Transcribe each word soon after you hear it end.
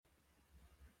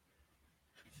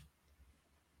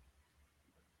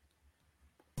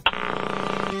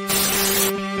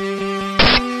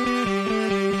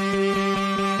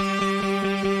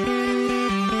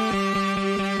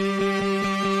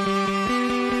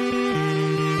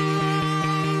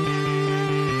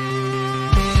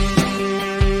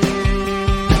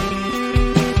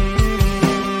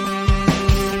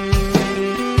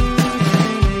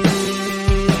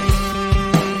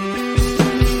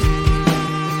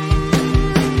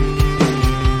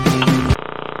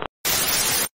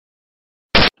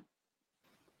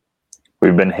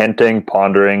been hinting,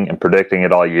 pondering, and predicting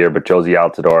it all year, but Jozy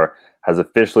Altidore has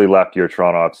officially left your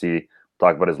Toronto FC. We'll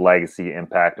talk about his legacy,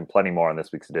 impact, and plenty more on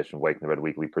this week's edition of Waking the Red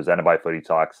Weekly, presented by Footy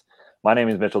Talks. My name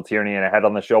is Mitchell Tierney, and ahead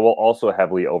on the show, we'll also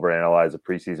heavily overanalyze a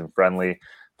preseason friendly,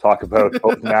 talk about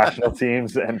both national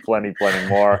teams, and plenty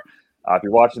more. If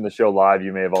you're watching the show live,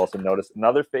 you may have also noticed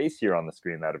another face here on the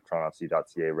screen, that of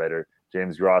TorontoFC.ca writer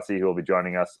James Grossi, who will be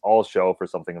joining us all show for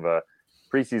something of a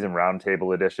preseason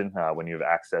roundtable edition. When you have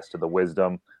access to the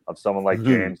wisdom of someone like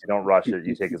James, you don't rush it.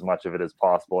 You take as much of it as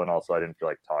possible. And also, I didn't feel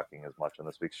like talking as much on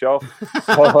this week's show.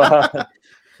 So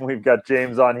we've got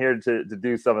James on here to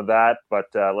do some of that. But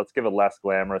let's give a less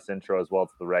glamorous intro as well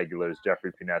to the regulars.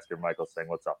 Jeffrey Punesker, Michael Singh.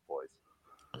 What's up, boys?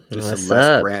 Just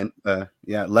a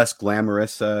less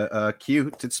glamorous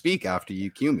cue to speak after you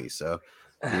cue me. So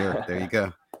there you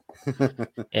go.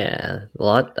 Yeah, a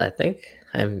lot. I think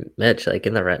I'm Mitch. Like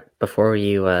in the before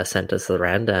you sent us the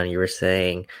rundown, you were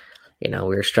saying, we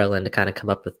were struggling to kind of come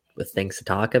up with things to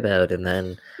talk about, and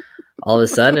then all of a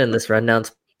sudden this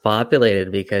rundown's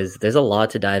populated because there's a lot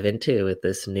to dive into with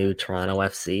this new Toronto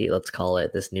FC. Let's call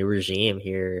it this new regime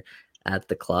here at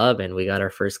the club, and we got our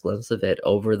first glimpse of it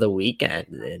over the weekend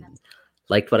and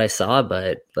liked what I saw.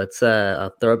 But let's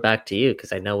I'll throw it back to you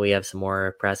because I know we have some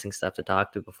more pressing stuff to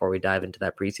talk to before we dive into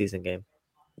that preseason game.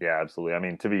 Yeah, absolutely. I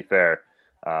mean, to be fair,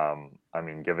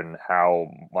 given how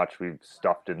much we've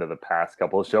stuffed into the past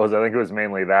couple of shows, I think it was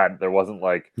mainly that there wasn't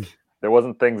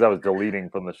things I was deleting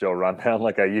from the show rundown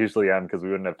like I usually am because we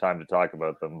wouldn't have time to talk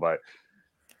about them. But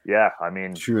yeah, I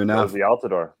mean, true enough. Jozy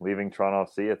Altidore leaving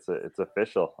Toronto FC. It's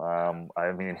official.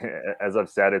 As I've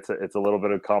said, it's a little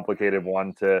bit of a complicated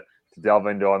one to delve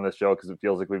into on this show because it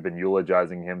feels like we've been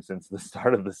eulogizing him since the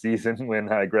start of the season when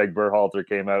Greg Berhalter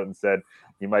came out and said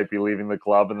he might be leaving the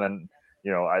club, and then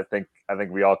I think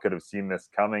we all could have seen this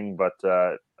coming, but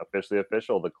officially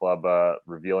official. The club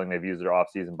revealing they've used their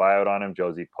off-season buyout on him.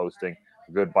 Jozy posting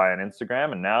goodbye on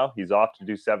Instagram, and now he's off to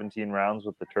do 17 rounds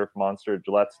with the turf monster at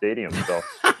Gillette Stadium. So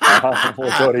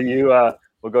we'll go to you.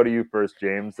 We'll go to you first,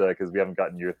 James, because we haven't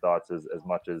gotten your thoughts as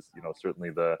much as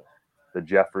certainly the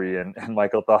Jeffrey and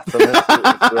Michael thoughts on this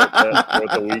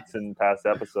throughout the weeks and past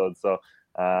episodes. So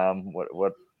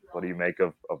what do you make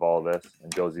of all this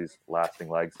and Jozy's lasting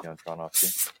legacy on Toronto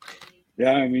FC?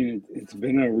 Yeah, I mean, it's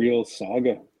been a real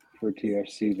saga for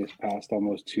TFC this past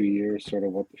almost 2 years, sort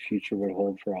of what the future would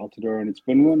hold for Altidore. And it's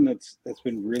been one that's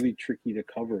been really tricky to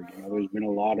cover. There's been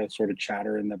a lot of sort of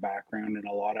chatter in the background and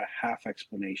a lot of half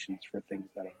explanations for things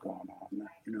that have gone on.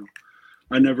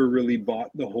 I never really bought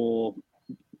the whole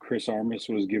Chris Armas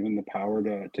was given the power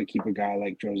to keep a guy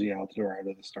like Jozy Altidore out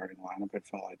of the starting lineup. It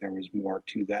felt like there was more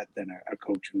to that than a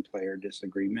coach and player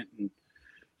disagreement. And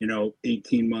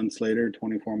 18 months later,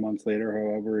 24 months later,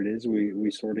 however it is, we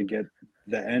sort of get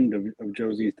the end of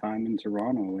Jozy's time in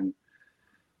Toronto. And,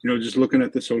 just looking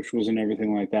at the socials and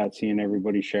everything like that, seeing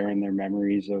everybody sharing their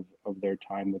memories of their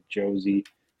time with Jozy,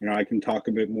 I can talk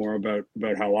a bit more about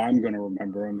how I'm going to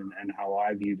remember him and how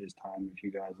I viewed his time, if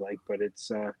you guys like. But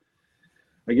it's,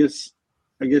 I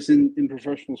guess in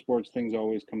professional sports, things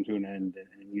always come to an end,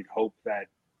 and you'd hope that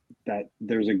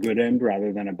there's a good end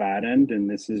rather than a bad end, and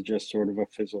this is just sort of a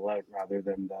fizzle out rather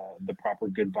than the proper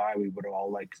goodbye we would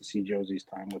all like to see Jozy's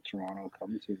time with Toronto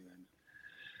come to.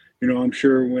 And I'm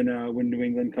sure when New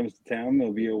England comes to town,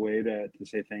 there'll be a way to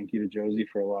say thank you to Jozy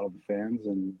for a lot of the fans,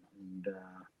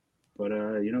 but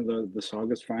the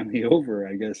saga's finally over.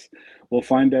 I guess we'll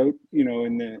find out,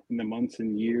 in the months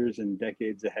and years and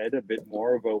decades ahead, a bit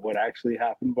more about what actually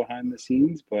happened behind the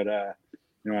scenes. But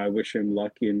I wish him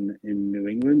luck in New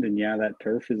England. And yeah, that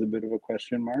turf is a bit of a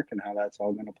question mark and how that's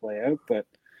all going to play out. But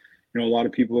a lot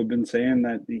of people have been saying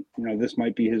that this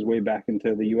might be his way back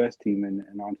into the U.S. team and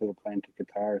onto the plane to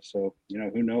Qatar. So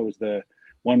who knows? The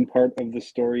one part of the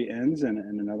story ends and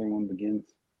another one begins.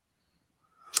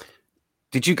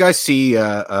 Did you guys see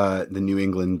the New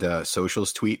England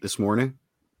socials tweet this morning?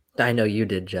 I know you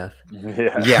did, Jeff.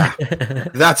 Yeah.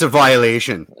 That's a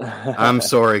violation. I'm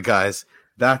sorry, guys.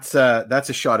 That's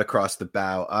a shot across the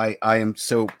bow. I'm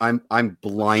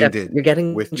blinded. Jeff, you're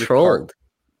getting trolled.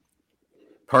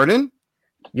 Pardon?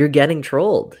 You're getting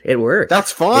trolled. It worked.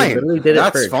 That's fine.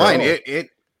 That's fine.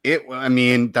 Troll. I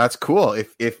mean, that's cool.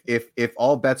 If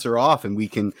all bets are off and we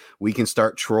can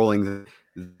start trolling.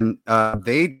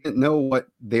 They didn't know what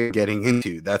they're getting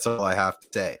into. That's all I have to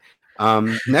say.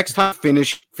 Next time,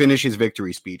 finish his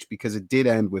victory speech because it did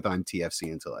end with "I'm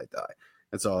TFC until I die."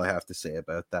 That's all I have to say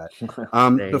about that.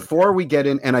 Before we get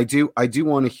in, and I do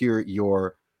want to hear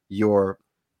your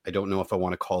I don't know if I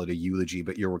want to call it a eulogy,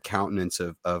 but your countenance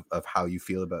of how you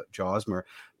feel about Josmer.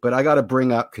 But I got to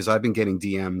bring up because I've been getting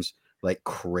DMs like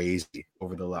crazy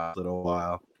over the last little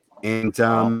while.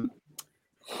 And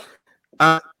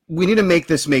we need to make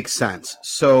this make sense.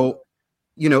 So,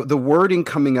 the wording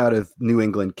coming out of New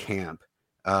England camp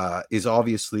is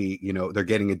obviously, they're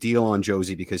getting a deal on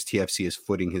Jozy because TFC is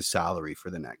footing his salary for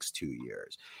the next 2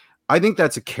 years. I think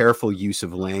that's a careful use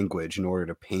of language in order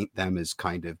to paint them as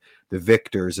kind of the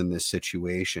victors in this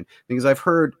situation. Because I've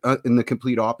heard in the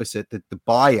complete opposite that the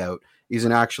buyout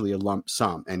isn't actually a lump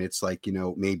sum. And it's like,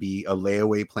 maybe a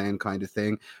layaway plan kind of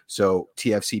thing. So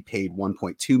TFC paid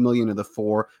 1.2 million of the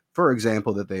 4, for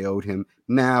example, that they owed him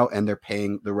now, and they're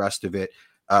paying the rest of it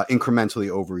incrementally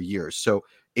over years. So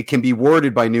it can be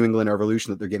worded by New England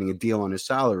Revolution that they're getting a deal on his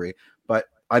salary. But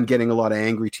I'm getting a lot of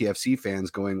angry TFC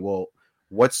fans going, well,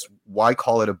 why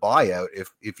call it a buyout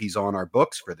if he's on our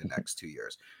books for the next 2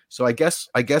 years? So I guess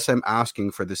I'm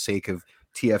asking for the sake of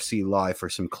TFC Live for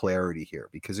some clarity here,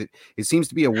 because it seems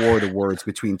to be a war of the words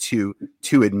between two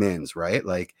admins, right?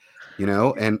 Like,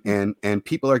 and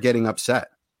people are getting upset.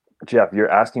 Jeff, you're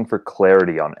asking for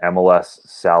clarity on MLS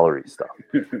salary stuff.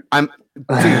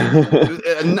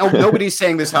 Nobody's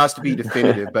saying this has to be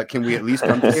definitive, but can we at least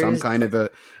come to some kind of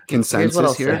a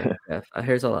consensus here?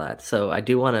 Here's all that. So I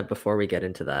do want to, before we get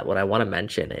into that, what I want to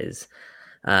mention is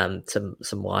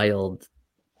some wild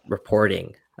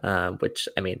reporting, which,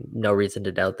 I mean, no reason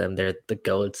to doubt them. They're the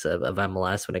goats of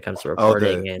MLS when it comes to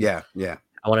reporting. Yeah.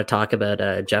 I want to talk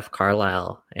about Jeff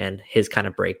Carlisle and his kind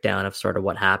of breakdown of sort of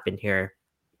what happened here.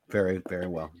 Very, very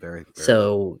well. Very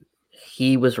so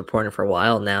he was reporting for a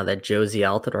while now that Jozy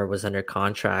Altidore was under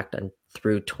contract and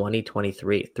through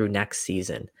 2023, through next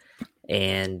season.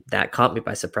 And that caught me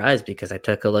by surprise because I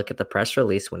took a look at the press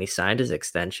release when he signed his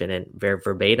extension, and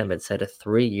verbatim it said a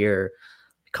 3-year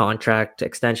contract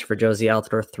extension for Jozy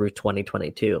Altidore through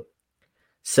 2022.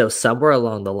 So somewhere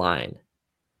along the line,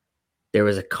 there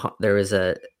was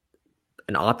an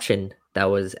option that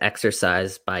was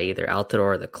exercised by either Altidore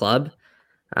or the club.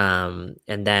 And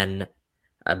then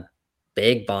a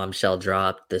big bombshell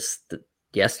dropped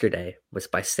yesterday was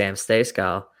by Sam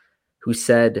Stejskal, who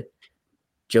said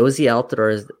Jozy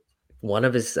Altidore's one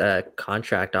of his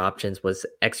contract options was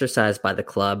exercised by the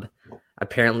club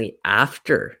apparently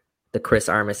after the Chris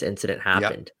Armas incident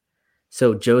happened. Yep.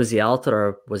 So Jozy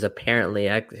Altidore was apparently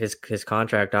his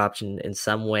contract option in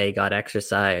some way got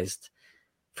exercised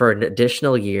for an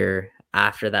additional year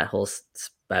after that whole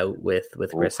spout with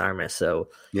Chris Armas. So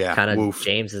kind of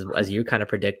James, as you kind of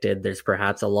predicted, there's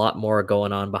perhaps a lot more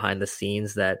going on behind the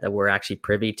scenes that we're actually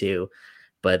privy to.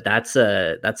 But that's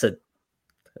something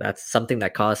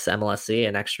that costs MLSE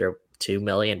an extra $2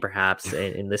 million perhaps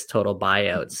in this total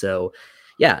buyout. So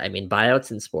yeah, I mean,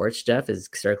 buyouts in sports, Jeff, is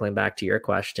circling back to your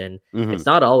question. Mm-hmm. It's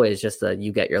not always just that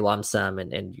you get your lump sum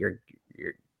and you're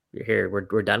here,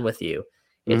 we're done with you.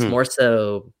 It's more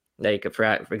so like,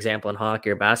 for example, in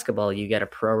hockey or basketball, you get a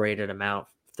prorated amount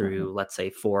through, let's say,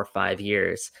 4 or 5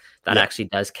 years. That actually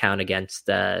does count against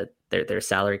their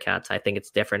salary caps. I think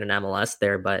it's different in MLS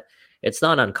there, but it's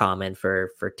not uncommon for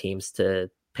teams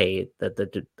to pay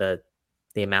the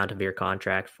amount of your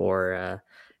contract for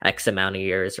X amount of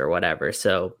years or whatever.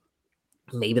 So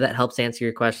maybe that helps answer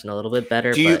your question a little bit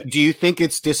better. Do you think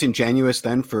it's disingenuous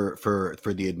then for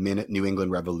the admin at New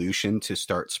England Revolution to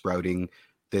start sprouting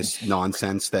this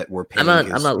nonsense that we're paying?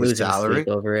 I'm not losing sleep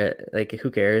over it. Like,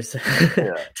 who cares?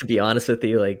 To be honest with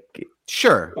you, like,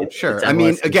 sure. I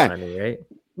mean, again, money, right?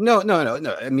 No.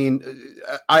 I mean,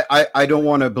 I don't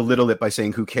want to belittle it by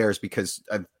saying who cares, because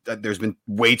there's been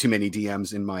way too many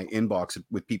DMs in my inbox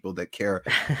with people that care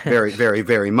very, very,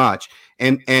 very much.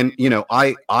 And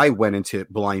I went into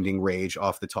blinding rage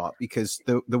off the top because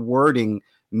the wording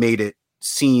made it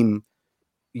seem,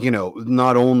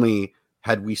 not only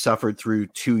had we suffered through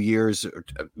 2 years, or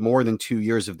more than 2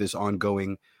 years of this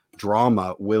ongoing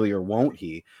drama, will he or won't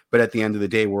he, but at the end of the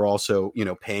day, we're also,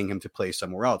 paying him to play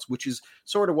somewhere else, which is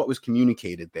sort of what was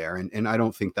communicated there. And I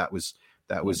don't think that was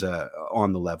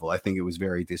on the level. I think it was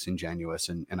very disingenuous,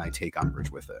 and I take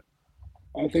umbrage with it.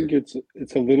 I think it's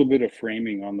a little bit of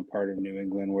framing on the part of New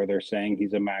England, where they're saying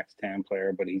he's a max 10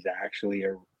 player, but he's actually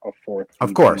a fourth,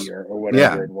 of course, or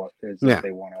whatever it is that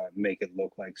they want to make it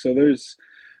look like. So there's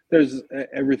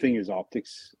everything is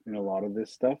optics in a lot of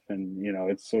this stuff, and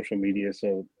it's social media,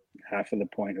 so half of the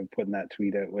point of putting that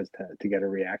tweet out was to get a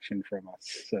reaction from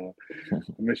us. So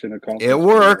mission accomplished. It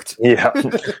worked. Yeah.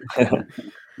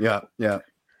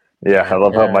 I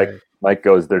love how Mike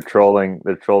goes, they're trolling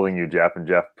you, Jeff, and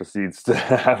Jeff proceeds to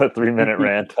have a 3-minute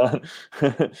rant on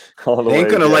all the They ain't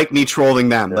way, gonna Jeff. like me trolling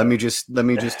them. Let me just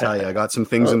tell you, I got some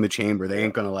things in the chamber. They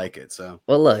ain't gonna like it. So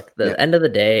look, end of the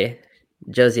day,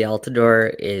 Jozy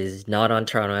Altidore is not on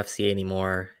Toronto FC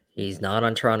anymore. He's not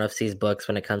on Toronto FC's books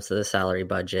when it comes to the salary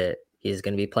budget. He's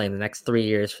going to be playing the next 3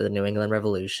 years for the New England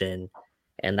Revolution.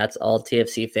 And that's all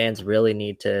TFC fans really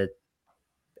need to,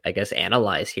 I guess,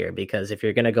 analyze here, because if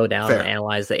you're going to go down and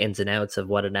analyze the ins and outs of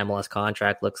what an MLS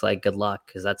contract looks like, good luck,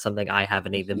 because that's something I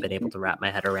haven't even been able to wrap my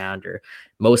head around, or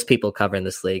most people covering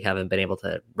this league haven't been able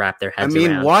to wrap their heads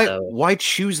around. Why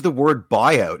choose the word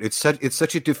buyout? It's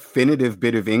such a definitive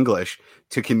bit of English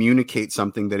to communicate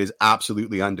something that is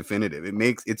absolutely undefinitive. It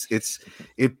makes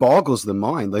it boggles the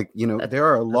mind. Like, there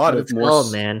are a lot of more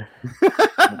called, man.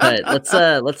 But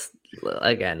let's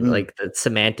again, like the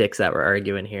semantics that we're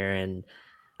arguing here, and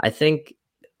I think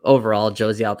overall,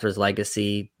 Jozy Altidore's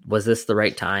legacy, was this the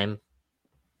right time?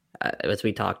 As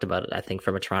we talked about it, I think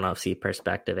from a Toronto FC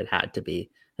perspective, it had to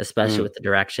be, especially with the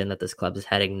direction that this club is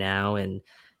heading now, and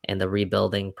the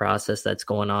rebuilding process that's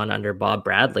going on under Bob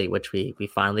Bradley, which we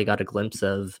finally got a glimpse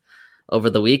of over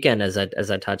the weekend, as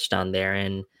I touched on there.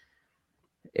 And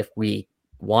if we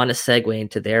want to segue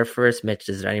into there first, Mitch,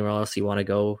 is there anywhere else you want to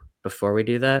go before we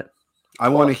do that? I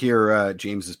want to hear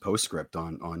James's postscript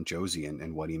on Jozy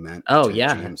and what he meant. Oh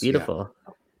yeah, James. beautiful.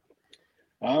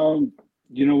 Yeah.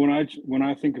 When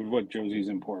I think of what Jozy's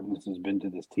importance has been to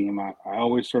this team, I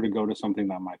always sort of go to something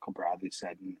that Michael Bradley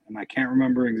said, and I can't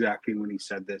remember exactly when he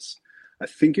said this. I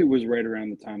think it was right around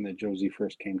the time that Jozy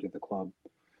first came to the club.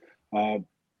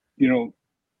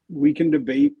 We can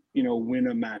debate, when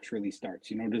a match really starts.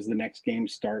 Does the next game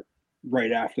start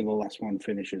right after the last one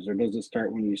finishes, or does it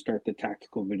start when you start the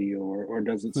tactical video, or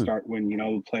does it start when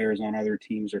the players on other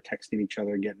teams are texting each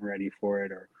other getting ready for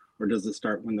it, or does it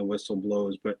start when the whistle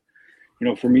blows? But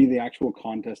for me, the actual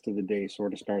contest of the day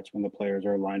sort of starts when the players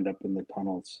are lined up in the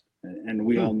tunnels, and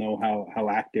we all know how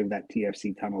active that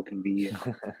TFC tunnel can be.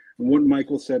 And what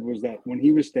Michael said was that when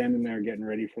he was standing there getting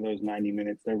ready for those 90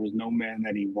 minutes, there was no man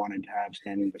that he wanted to have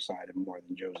standing beside him more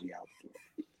than Jozy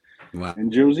Altidore. Wow.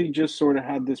 And Jozy just sort of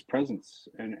had this presence.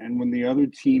 And when the other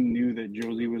team knew that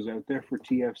Jozy was out there for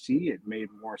TFC, it made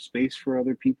more space for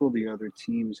other people. The other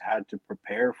teams had to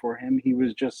prepare for him. He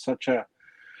was just such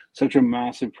a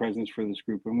massive presence for this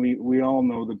group. And we all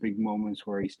know the big moments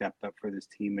where he stepped up for this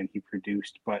team and he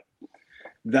produced. But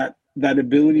that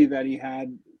ability that he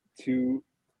had to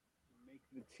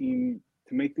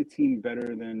make the team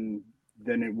better than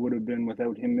it would have been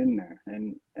without him in there.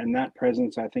 And that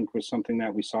presence, I think, was something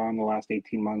that we saw in the last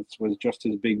 18 months was just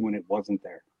as big when it wasn't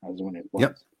there as when it was.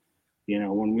 Yep.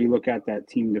 When we look at that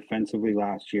team defensively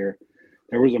last year,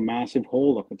 there was a massive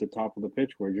hole up at the top of the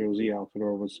pitch where Jozy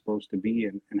Altidore was supposed to be.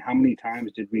 And how many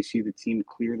times did we see the team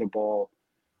clear the ball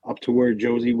up to where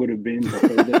Jozy would have been to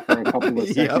hold it for a couple of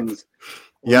seconds,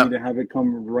 only to have it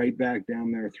come right back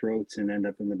down their throats and end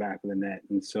up in the back of the net.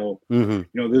 And so,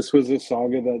 this was a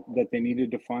saga that they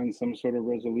needed to find some sort of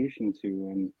resolution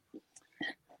to.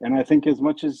 And I think as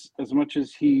much as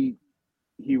he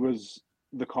was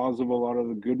the cause of a lot of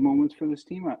the good moments for this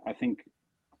team, I think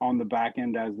on the back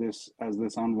end, as this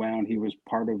unwound, he was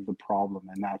part of the problem,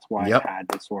 and that's why it had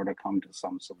to sort of come to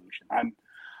some solution.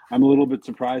 I'm a little bit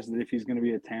surprised that if he's going to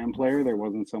be a TAM player, there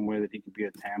wasn't some way that he could be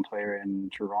a TAM player in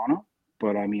Toronto.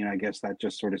 But I mean, I guess that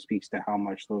just sort of speaks to how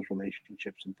much those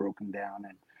relationships have broken down,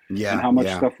 and how much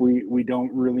stuff we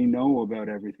don't really know about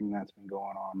everything that's been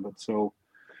going on. But so,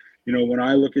 when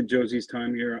I look at Jozy's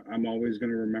time here, I'm always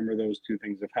going to remember those two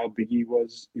things of how big he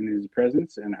was in his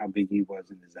presence and how big he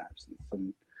was in his absence.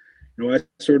 And I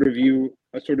sort of view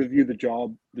the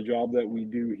job that we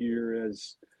do here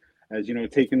as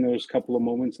taking those couple of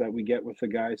moments that we get with the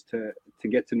guys to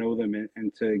get to know them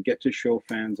and to get to show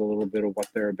fans a little bit of what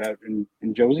they're about. And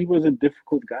Jozy was a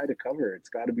difficult guy to cover. It's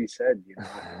got to be said.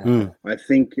 I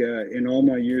think in all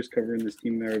my years covering this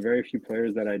team, there are very few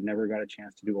players that I'd never got a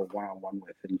chance to do a one-on-one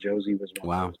with, and Jozy was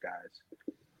one of those guys.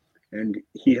 And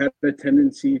he had a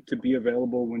tendency to be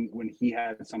available when he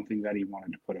had something that he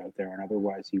wanted to put out there, and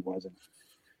otherwise he wasn't.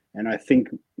 And I think,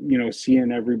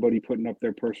 seeing everybody putting up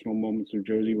their personal moments with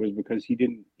Jozy was because he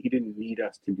didn't need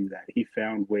us to do that. He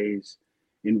found ways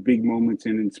in big moments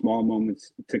and in small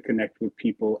moments to connect with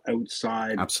people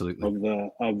outside of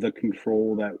the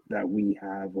control that we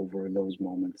have over those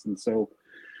moments. And so,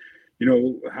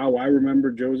 how I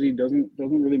remember Jozy doesn't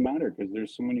really matter, because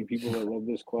there's so many people that love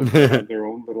this club that have their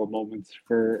own little moments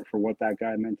for what that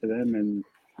guy meant to them. And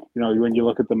when you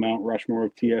look at the Mount Rushmore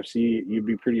of TFC, you'd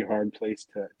be pretty hard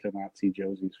placed to not see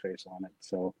Jozy's face on it.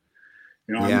 So,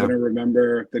 I'm going to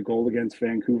remember the goal against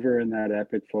Vancouver and that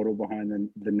epic photo behind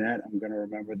the net. I'm going to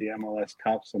remember the MLS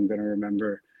Cups. I'm going to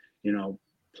remember,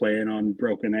 playing on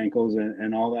broken ankles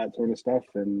and all that sort of stuff.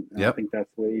 And I think that's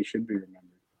the way he should be remembered.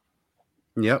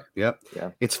 Yep. Yeah.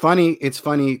 It's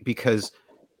funny because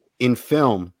in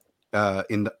film,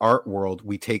 in the art world,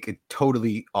 we take a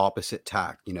totally opposite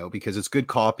tack, because it's good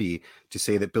copy to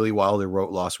say that Billy Wilder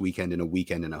wrote Lost Weekend in a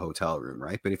weekend in a hotel room,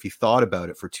 right? But if you thought about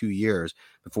it for 2 years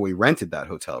before he rented that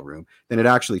hotel room, then it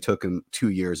actually took him 2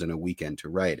 years and a weekend to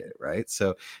write it, right?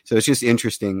 So it's just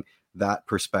interesting, that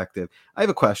perspective. I have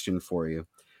a question for you.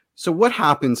 So what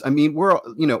happens? I mean,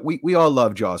 we all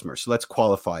love Josmer, so let's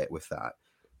qualify it with that.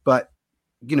 But,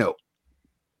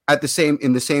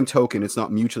 in the same token, it's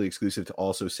not mutually exclusive to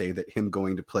also say that him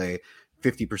going to play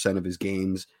 50% of his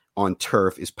games on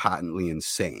turf is patently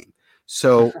insane.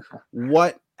 So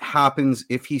what happens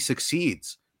if he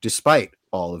succeeds despite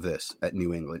all of this at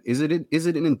New England? Is it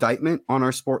an indictment on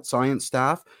our sports science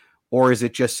staff, or is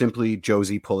it just simply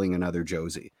Josie pulling another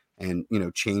Josie and,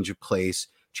 change of place,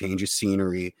 change of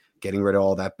scenery, getting rid of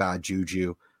all that bad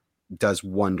juju does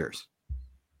wonders?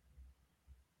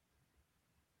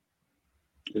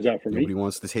 Is that for me? Nobody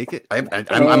wants to take it.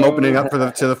 I'm opening up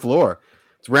to the floor.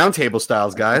 It's roundtable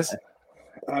styles, guys.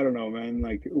 I don't know, man.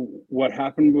 Like, what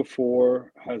happened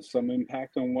before has some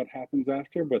impact on what happens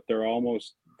after, but they're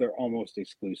almost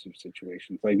exclusive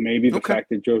situations. Like, maybe the fact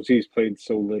that Josie's played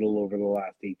so little over the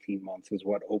last 18 months is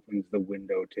what opens the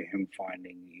window to him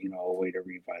finding, a way to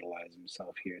revitalize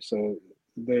himself here. So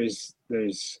there's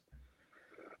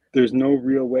no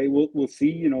real way. We'll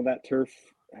see. That turf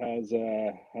has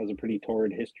a pretty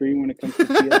torrid history when it comes to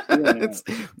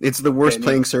TFC. It's the worst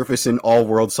playing surface in all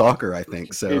world soccer, I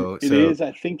think. So it is.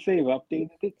 I think they've updated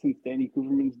it since Danny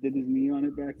Coopermans did his knee on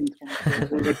it back in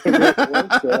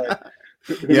 2012.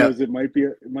 Who knows? It might be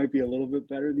a little bit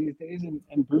better these days.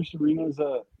 And Bruce Arena's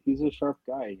he's a sharp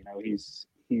guy.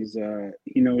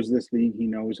 He knows this league. He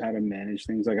knows how to manage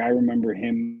things. Like, I remember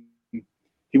him.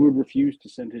 He would refuse to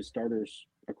send his starters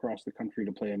across the country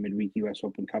to play a midweek U.S.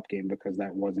 Open Cup game because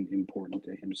that wasn't important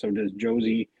to him. So does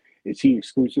Josie, is he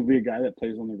exclusively a guy that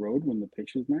plays on the road when the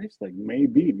pitch is nice? Like,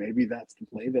 maybe that's the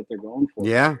play that they're going for.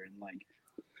 Yeah. And like,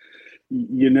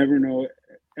 you never know.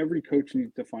 Every coach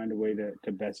needs to find a way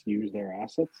to best use their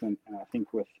assets. And I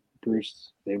think with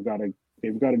Bruce, they've got a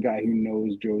guy who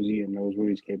knows Josie and knows what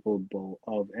he's capable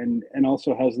of, and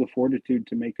also has the fortitude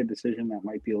to make a decision that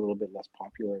might be a little bit less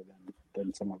popular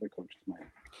than some other coaches might.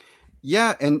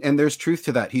 Yeah, and there's truth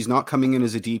to that. He's not coming in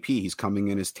as a DP. He's coming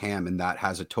in as TAM, and that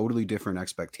has a totally different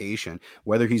expectation.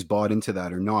 Whether he's bought into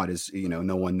that or not is,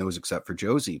 no one knows except for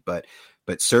Josie. But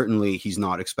certainly he's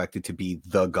not expected to be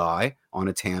the guy on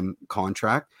a TAM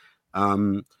contract.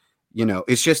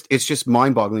 It's just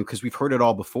mind-boggling because we've heard it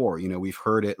all before. We've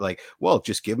heard it like, well,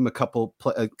 just give him a couple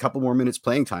more minutes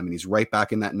playing time, and he's right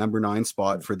back in that number 9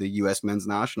 spot for the U.S. men's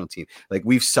national team. Like,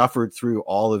 we've suffered through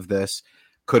all of this.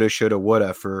 Coulda, shoulda,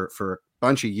 woulda for a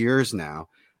bunch of years now.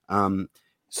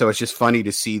 So it's just funny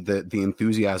to see the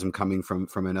enthusiasm coming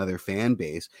from another fan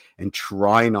base, and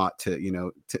try not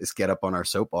to, to get up on our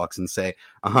soapbox and say,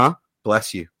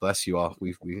 bless you all.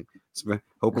 We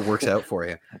hope it works out for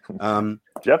you.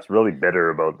 Jeff's really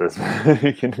bitter about this.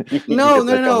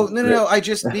 No. I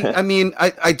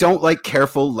don't like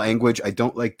careful language. I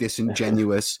don't like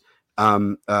disingenuous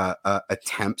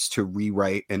attempts to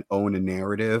rewrite and own a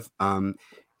narrative.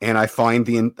 And I find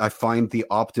the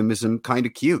optimism kind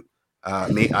of cute.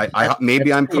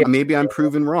 Maybe I'm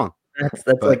proven wrong. That's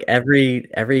like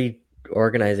every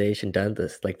organization done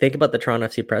this. Like, think about the Toronto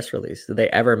FC press release. Did they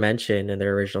ever mention in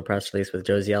their original press release with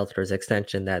Josie Altidore's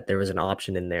extension that there was an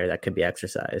option in there that could be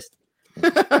exercised?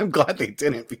 I'm glad they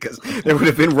didn't, because there would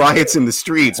have been riots in the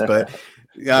streets. But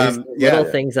little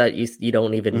things that you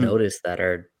don't even notice that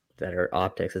are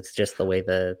optics. It's just the way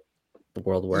the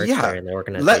world works there in the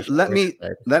organization. Let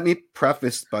me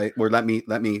preface by, or let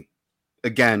me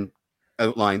again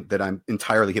outline that I'm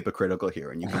entirely hypocritical here,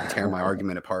 and you can tear my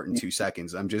argument apart in 2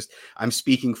 seconds. I'm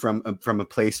speaking from a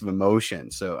place of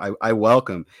emotion, so I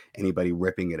welcome anybody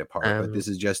ripping it apart. But this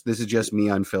is just me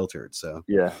unfiltered. So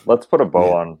yeah, let's put a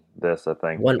bow on this. I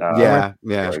think. Go ahead.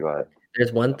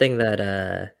 There's one thing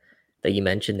that you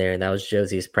mentioned there, and that was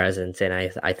Josie's presence. And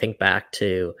I think back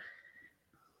to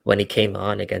when he came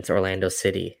on against Orlando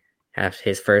City, after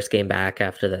his first game back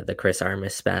after the Chris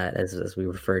Armas spat, as we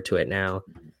refer to it now.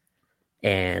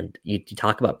 And you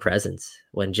talk about presence.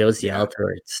 When Josie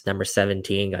Altidore's number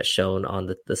 17 got shown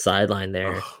on the sideline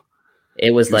there,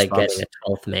 it was like getting a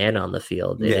 12th man on the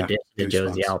field in addition to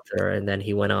Josie Altidore. And then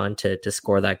he went on to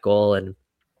score that goal. And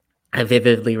I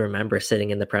vividly remember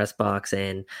sitting in the press box,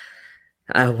 and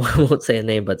I won't say a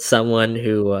name, but someone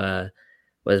who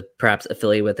was perhaps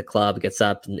affiliated with the club gets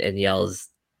up and yells,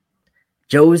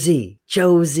 Josie.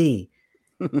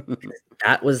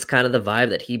 That was kind of the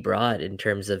vibe that he brought, in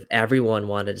terms of everyone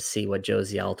wanted to see what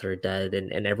Josie Altidore did,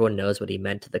 and everyone knows what he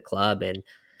meant to the club. And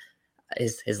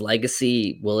his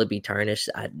legacy, will it be tarnished?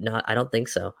 I don't think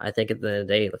so. I think at the end of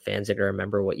the day, the fans are going to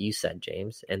remember what you said,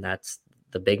 James, and that's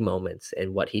the big moments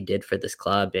and what he did for this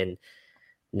club. And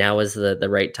now is the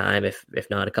right time, if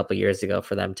not a couple years ago,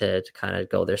 for them to kind of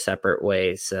go their separate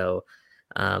ways. So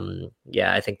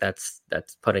yeah, I think that's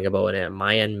putting a bow in it. On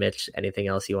my end, Mitch, anything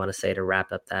else you want to say to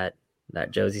wrap up that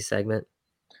Josie segment?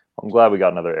 I'm glad we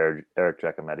got another Eric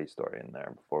Giacometti story in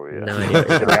there before we. No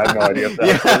idea. I have no idea if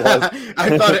that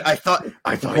was.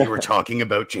 I thought you were talking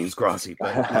about James Grossi.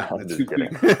 But I'm just kidding.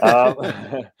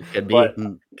 Could be.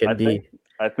 Could be.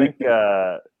 I think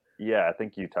I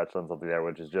think you touched on something there,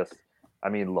 which is just, I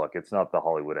mean, look, it's not the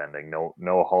Hollywood ending.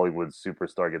 No Hollywood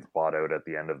superstar gets bought out at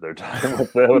the end of their time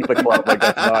with the club. Like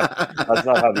that's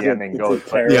not how the ending goes.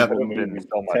 Terrible It could have been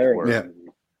so much worse. Yeah.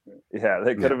 Yeah,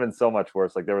 they could have been so much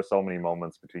worse. Like there were so many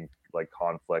moments between like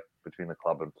conflict between the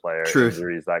club and player, Truth.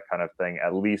 Injuries, that kind of thing.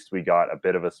 At least we got a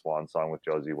bit of a swan song with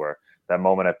Josie, where that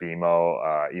moment at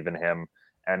BMO, even him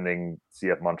ending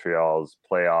CF Montreal's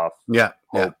playoff. Yeah.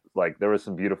 Like there were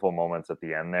some beautiful moments at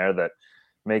the end there that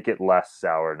make it less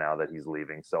sour now that he's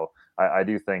leaving. So I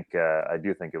do think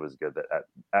it was good that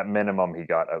at minimum he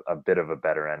got a bit of a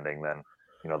better ending than,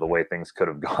 you know, the way things could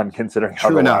have gone, considering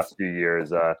how the last few years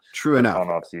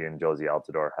Toronto FC and Josie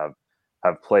Altidore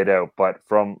have played out. But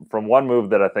from one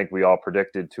move that I think we all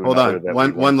predicted to another. Hold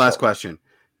on, one last question.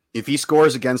 If he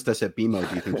scores against us at BMO,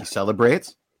 do you think he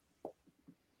celebrates?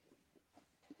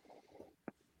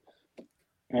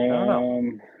 I don't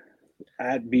know.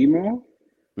 At BMO,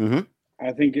 Mm-hmm.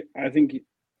 I think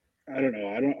I don't know.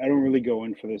 I don't really go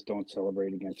in for this. Don't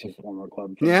celebrate against your former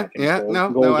club. Yeah,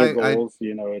 Goals are goals.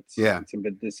 You know, it's a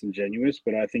bit disingenuous,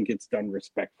 but I think it's done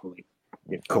respectfully,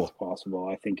 if that's possible.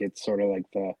 I think it's sort of like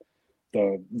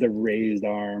the raised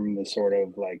arm, the sort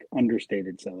of like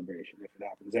understated celebration if it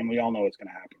happens, and we all know it's going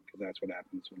to happen because that's what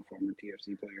happens when former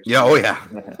TFC players. Yeah, oh yeah.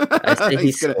 I say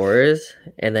he scores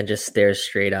and then just stares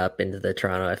straight up into the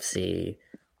Toronto FC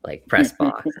like press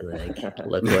box and like,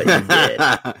 look what you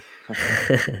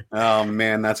did. Oh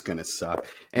man, that's gonna suck.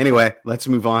 Anyway, let's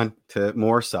move on to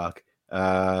more suck.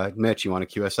 Mitch, you want to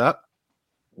cue us up?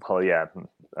 Well, yeah.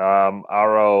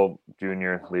 Aro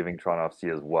Jr. leaving Toronto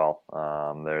FC as well.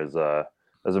 There's a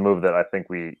move that I think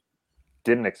we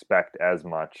didn't expect as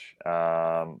much.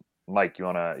 Mike, you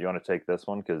wanna take this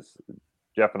one, because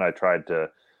Jeff and I tried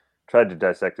to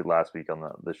dissect it last week on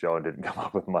the show and didn't come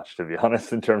up with much, to be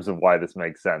honest, in terms of why this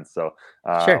makes sense. So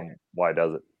sure. Why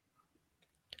does it?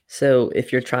 So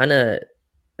if you're trying to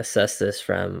assess this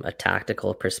from a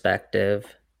tactical perspective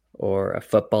or a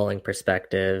footballing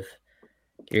perspective,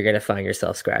 you're going to find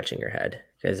yourself scratching your head,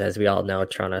 because as we all know,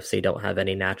 Toronto FC don't have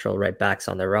any natural right backs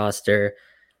on their roster.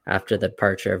 After the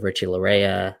departure of Richie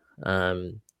Larea,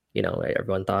 everyone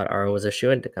thought Aro was a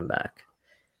shoo-in to come back.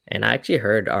 And I actually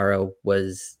heard Aro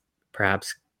was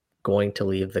perhaps going to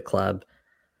leave the club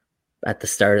at the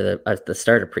start of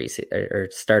preseason or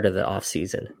start of the off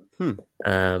season.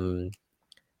 And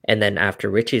then after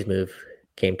Richie's move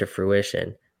came to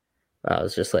fruition, I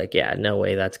was just like, yeah, no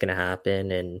way that's going to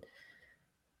happen. And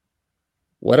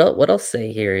what I'll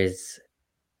say here is,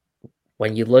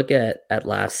 when you look at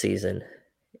last season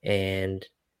and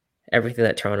everything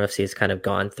that Toronto FC has kind of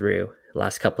gone through the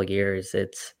last couple of years,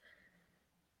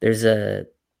 there's a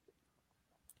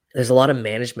lot of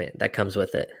management that comes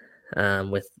with it,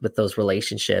 with those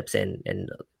relationships, and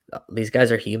these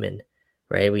guys are human,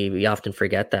 right? We often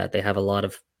forget that they have a lot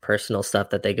of personal stuff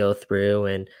that they go through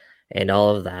and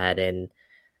all of that. And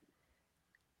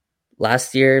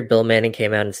last year, Bill Manning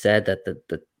came out and said that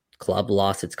the club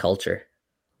lost its culture,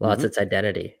 lost its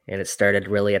identity, and it started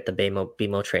really at the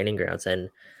BMO training grounds. And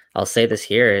I'll say this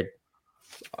here,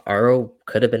 Aro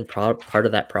could have been part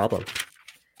of that problem.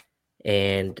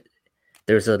 And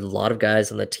there's a lot of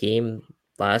guys on the team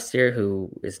last year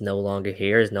who is no longer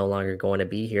here, is no longer going to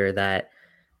be here, that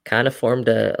kind of formed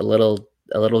a little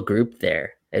group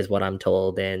there, is what I'm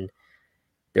told. And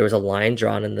there was a line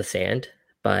drawn in the sand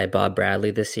by Bob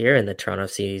Bradley this year in the Toronto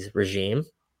FC's regime.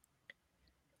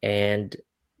 And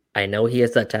I know he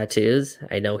has the tattoos.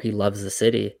 I know he loves the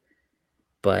city,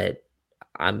 but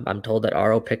I'm told that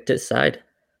Aro picked his side.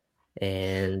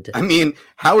 And I mean,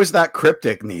 how is that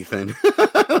cryptic, Nathan?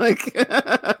 Like,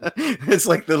 it's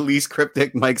like the least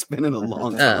cryptic Mike's been in a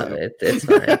long time. It's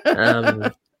fine.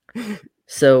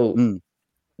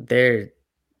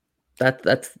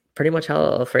 That's pretty much how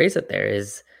I'll phrase it. There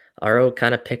is, Aro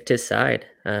kind of picked his side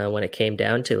when it came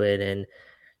down to it, and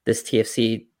this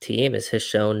TFC team has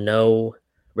shown no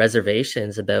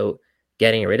reservations about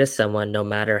getting rid of someone, no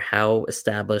matter how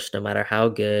established, no matter how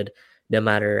good, no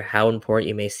matter how important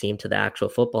you may seem to the actual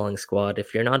footballing squad.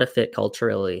 If you're not a fit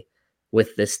culturally,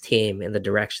 with this team in the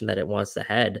direction that it wants to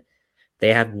head,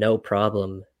 they have no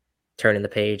problem turning the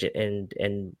page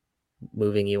and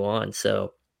moving you on.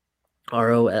 So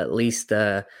RO, at least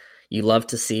you love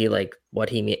to see like what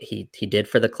he did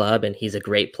for the club, and he's a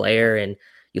great player, and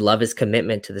you love his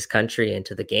commitment to this country and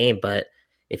to the game. But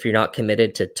if you're not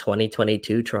committed to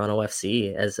 2022 Toronto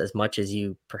FC as much as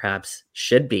you perhaps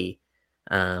should be,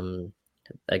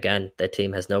 again, the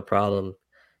team has no problem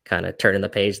kind of turning the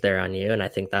page there on you, and I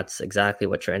think that's exactly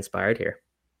what transpired here.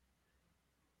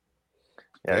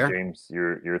 Yeah, James,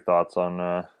 your thoughts on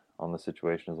the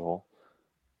situation as a whole?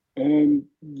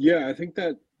 Yeah, I think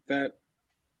that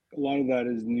a lot of that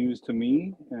is news to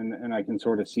me, and I can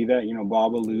sort of see that. You know,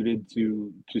 Bob alluded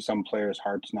to some players'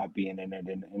 hearts not being in it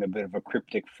in a bit of a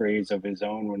cryptic phrase of his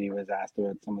own when he was asked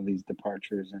about some of these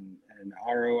departures. And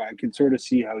Aro, I could sort of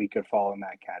see how he could fall in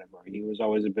that category. He was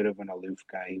always a bit of an aloof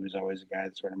guy. He was always a guy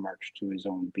that sort of marched to his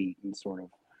own beat and sort of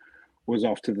was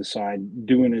off to the side,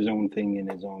 doing his own thing in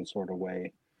his own sort of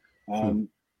way.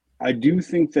 I do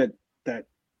think that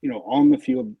you know, on the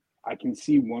field, I can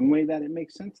see one way that it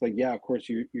makes sense. Like, yeah, of course,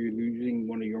 you're losing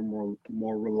one of your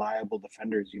more reliable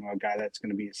defenders. You know, a guy that's going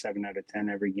to be a 7 out of 10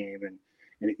 every game, and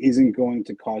it isn't going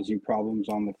to cause you problems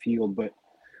on the field. But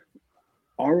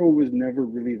Aro was never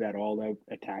really that all-out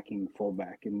attacking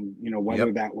fullback, and you know,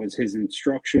 whether that was his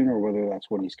instruction or whether that's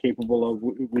what he's capable of,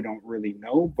 we don't really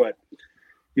know. But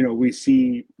you know, we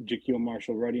see Jaquil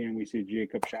Marshall-Rutty and we see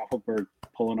Jacob Schaffelberg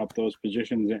pulling up those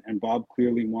positions, and Bob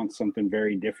clearly wants something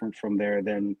very different from there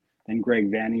than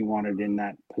Greg Vanney wanted in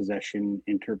that possession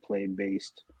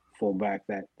interplay-based fullback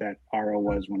that Aro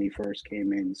was when he first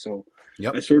came in. So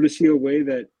I sort of see a way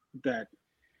that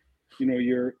you know,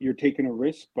 you're taking a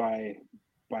risk by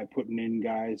putting in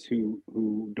guys who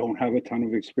don't have a ton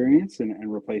of experience and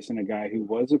replacing a guy who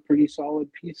was a pretty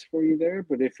solid piece for you there.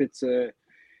 But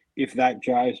if that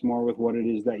jives more with what it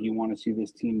is that you want to see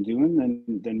this team doing,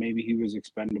 then maybe he was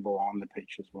expendable on the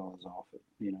pitch as well as off it,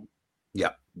 you know?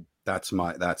 Yeah, that's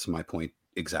my point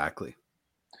exactly.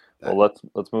 Well,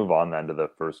 let's move on then to the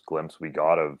first glimpse we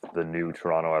got of the new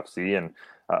Toronto FC, and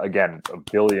again, a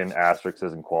billion asterisks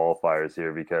and qualifiers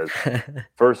here because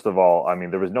first of all, I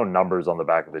mean, there was no numbers on the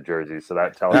back of the jersey, so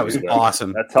that tells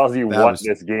awesome. That tells you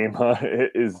this game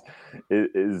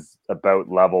is about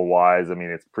level wise. I mean,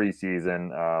 it's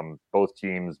preseason. Both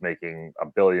teams making a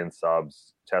billion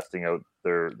subs, testing out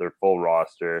their full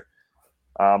roster.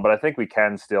 But I think we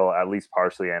can still at least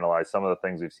partially analyze some of the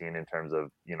things we've seen in terms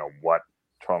of, you know, what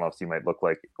Toronto FC might look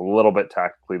like a little bit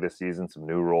tactically this season, some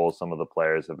new roles some of the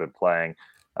players have been playing.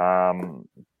 Toronto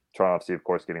FC, of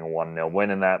course, getting a 1-0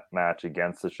 win in that match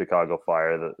against the Chicago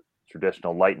Fire, the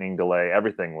traditional lightning delay.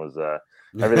 Everything was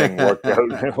everything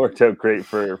worked out great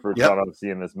for Toronto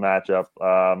FC in this matchup.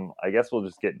 I guess we'll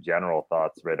just get general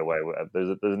thoughts right away.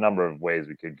 There's a number of ways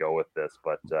we could go with this,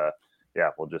 but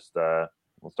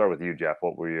we'll start with you, Jeff.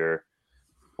 What were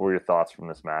your thoughts from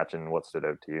this match and what stood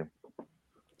out to you?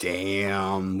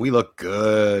 Damn, we look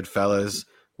good, fellas.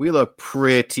 We look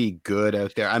pretty good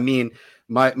out there. I mean,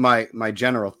 my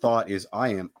general thought is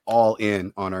I am all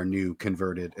in on our new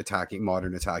converted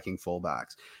modern attacking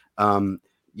fullbacks.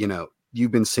 You know, you've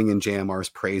been singing JMR's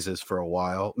praises for a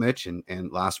while, Mitch,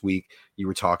 and last week you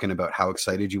were talking about how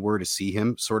excited you were to see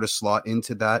him sort of slot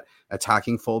into that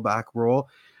attacking fullback role.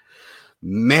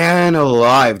 Man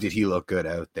alive, did he look good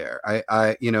out there.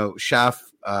 I you know, Schaff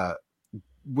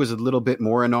was a little bit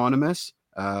more anonymous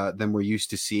than we're used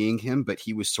to seeing him, but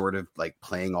he was sort of like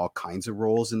playing all kinds of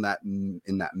roles in that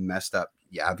messed up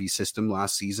Yavi system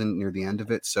last season near the end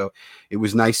of it. So it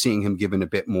was nice seeing him given a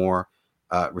bit more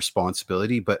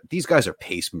responsibility, but these guys are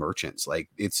pace merchants. Like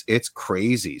it's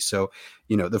crazy. So,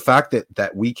 you know, the fact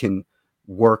that we can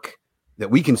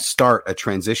start a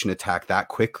transition attack that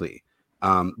quickly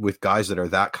with guys that are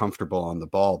that comfortable on the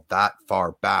ball that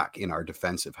far back in our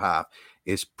defensive half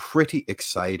is pretty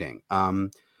exciting.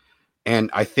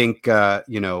 And I think,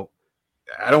 you know,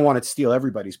 I don't want to steal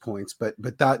everybody's points, but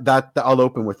that I'll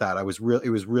open with that. It was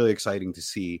really exciting to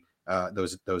see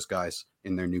those guys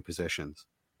in their new positions.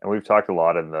 And we've talked a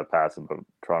lot in the past about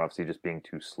Toronto FC just being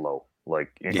too slow.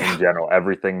 Like in general,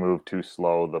 everything moved too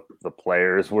slow. The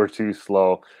players were too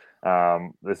slow.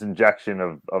 This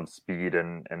injection of speed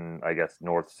and I guess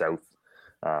north-south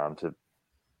to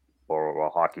or a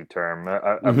hockey term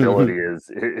ability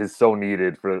is so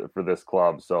needed for this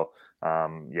club. So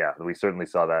we certainly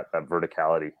saw that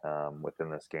verticality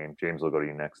within this game. James, we'll go to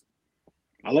you next.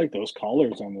 I like those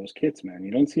collars on those kits, man.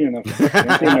 You don't see enough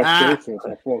shirts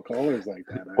with full collars like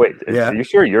that. Wait, are you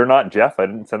sure you're not Jeff? I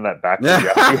didn't send that back to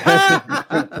Jeff.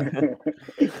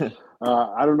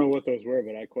 I don't know what those were,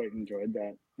 but I quite enjoyed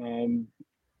that.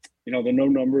 the no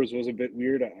numbers was a bit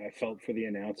weird. I felt for the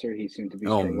announcer. He seemed to be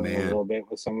struggling a little bit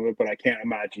with some of it, but I can't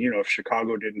imagine, if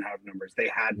Chicago didn't have numbers, they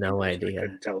had no numbers. idea. I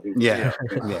couldn't tell who. Yeah.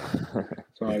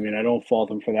 So, I mean, I don't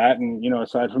fault him for that. And,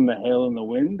 aside from the hail and the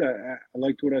wind, I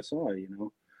liked what I saw,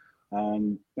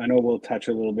 I know we'll touch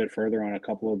a little bit further on a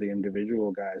couple of the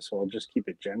individual guys, so I'll just keep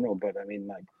it general. But, I mean,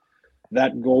 like,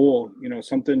 that goal,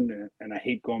 something, and I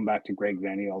hate going back to Greg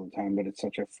Vanney all the time, but it's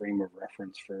such a frame of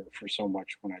reference for so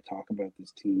much when I talk about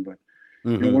this team. But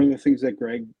one of the things that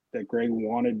Greg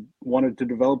wanted to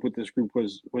develop with this group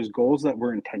was goals that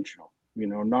were intentional.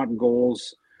 Not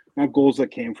goals that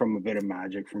came from a bit of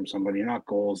magic from somebody, not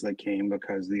goals that came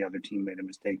because the other team made a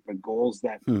mistake, but goals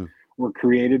that were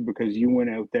created because you went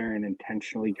out there and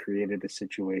intentionally created a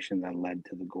situation that led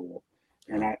to the goal.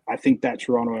 And I think that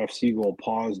Toronto FC goal,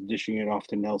 Pause dishing it off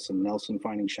to Nelson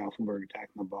finding Schauffelberg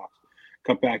attacking the box,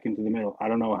 cut back into the middle. I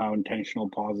don't know how intentional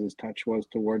Pause's touch was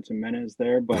towards Jimenez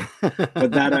there, but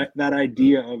that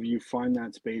idea of you find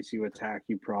that space, you attack,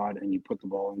 you prod, and you put the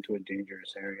ball into a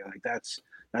dangerous area, like that's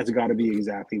got to be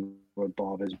exactly what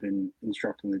Bob has been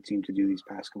instructing the team to do these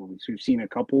past couple of weeks. We've seen a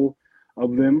couple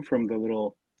of them from the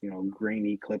little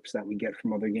grainy clips that we get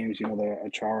from other games. The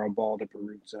Achara ball to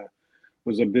Peruzza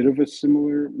was a bit of a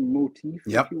similar motif,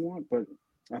 if you want, but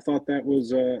I thought that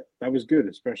was good,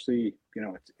 especially,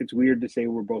 it's weird to say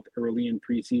we're both early in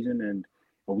preseason and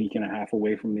a week and a half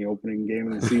away from the opening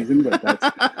game of the season, but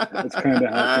that's kind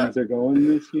of how things are going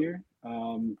this year.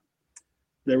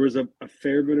 There was a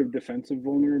fair bit of defensive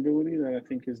vulnerability that I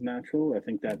think is natural. I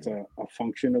think that's a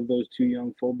function of those two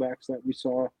young fullbacks that we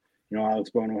saw. Alex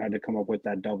Bono had to come up with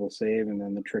that double save and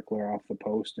then the trickler off the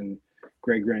post, and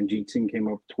Greg Ranjitsin came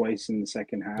up twice in the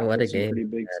second half. What a with some game. Pretty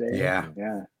big save.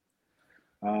 Yeah.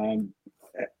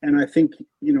 And I think,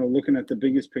 looking at the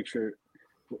biggest picture,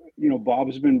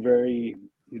 Bob's been very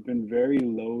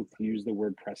loath to use the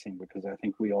word pressing because I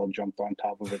think we all jumped on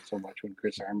top of it so much when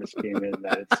Chris Armas came in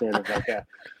that it's sort of like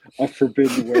a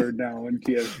forbidden word now in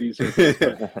TFC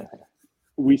circles.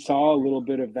 We saw a little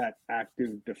bit of that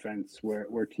active defense where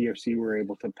TFC were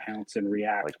able to pounce and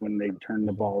react when they turned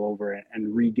the ball over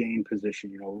and regain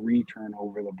position, return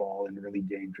over the ball in really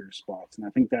dangerous spots. And I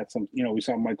think that's something, we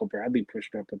saw Michael Bradley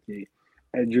pushed up at the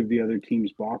edge of the other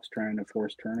team's box trying to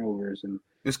force turnovers. And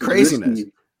it's craziness.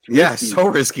 Yeah, so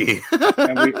risky.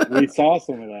 And we saw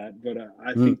some of that, but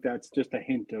I think that's just a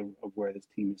hint of where this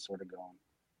team is sort of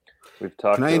going.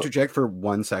 Can I interject for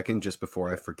 1 second just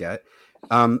before I forget?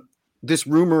 This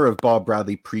rumor of Bob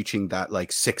Bradley preaching that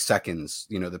like 6 seconds,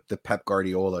 the Pep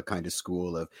Guardiola kind of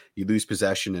school of you lose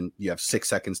possession and you have 6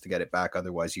 seconds to get it back.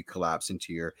 Otherwise you collapse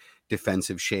into your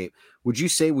defensive shape. Would you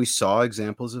say we saw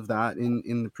examples of that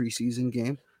in the preseason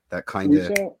game? That kind of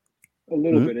a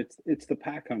little bit. It's the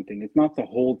pack hunting. It's not the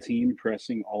whole team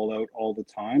pressing all out all the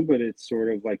time, but it's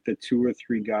sort of like the 2 or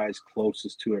 3 guys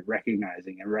closest to it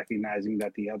recognizing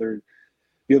that the other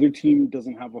team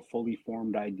doesn't have a fully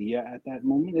formed idea at that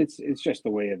moment. It's just the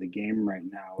way of the game right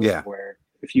now. Yeah. Where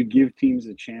if you give teams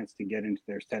a chance to get into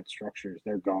their set structures,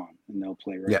 they're gone and they'll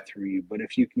play right through you. But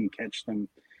if you can catch them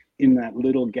in that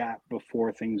little gap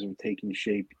before things have taken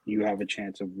shape, you have a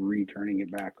chance of returning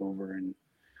it back over. And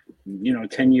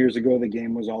 10 years ago, the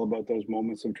game was all about those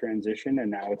moments of transition, and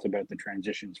now it's about the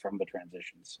transitions from the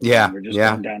transitions. So we're just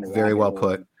going down a very well rabbit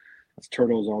hole. put. It's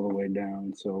turtles all the way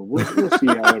down, so we'll see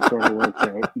how it sort of works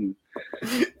out.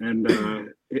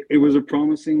 And it was a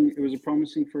promising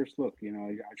first look.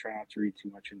 I try not to read too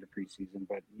much into preseason,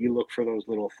 but you look for those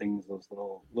little things, those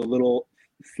little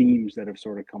themes that have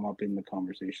sort of come up in the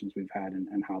conversations we've had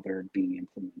and how they're being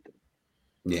implemented.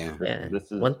 Yeah.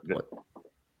 This is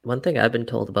one thing I've been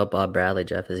told about Bob Bradley,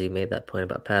 Jeff, as you made that point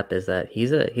about Pep, is that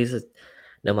he's a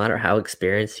no matter how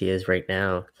experienced he is right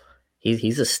now,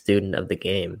 he's a student of the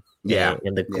game.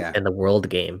 In the world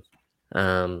game.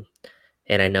 And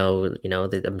I know,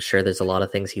 that I'm sure there's a lot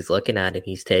of things he's looking at, and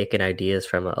he's taking ideas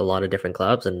from a lot of different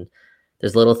clubs. And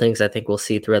there's little things I think we'll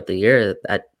see throughout the year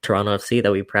at Toronto FC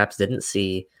that we perhaps didn't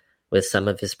see with some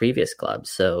of his previous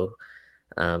clubs. So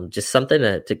just something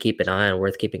to keep an eye on,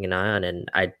 worth keeping an eye on. And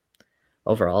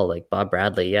overall, like Bob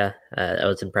Bradley, I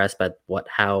was impressed by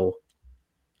how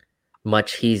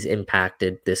much he's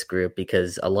impacted this group,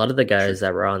 because a lot of the guys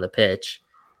that were on the pitch,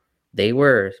 they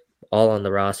were all on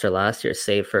the roster last year,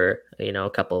 save for, a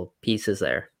couple pieces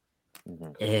there.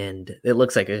 Mm-hmm. And it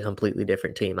looks like a completely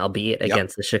different team, albeit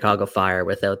against the Chicago Fire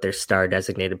without their star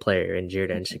designated player in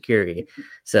Xherdan Shaqiri.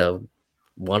 So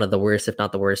one of the worst, if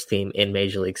not the worst team in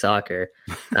Major League Soccer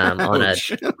on a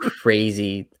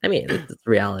crazy, it's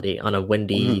reality, on a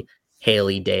windy,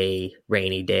 haily day,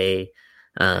 rainy day.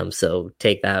 So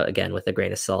take that again with a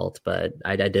grain of salt. But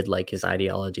I did like his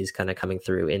ideologies kind of coming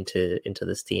through into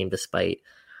this team, despite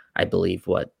I believe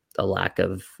what a lack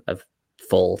of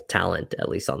full talent, at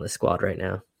least on the squad right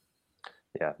now.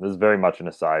 Yeah, this is very much an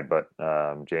aside, but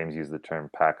James used the term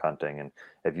pack hunting. And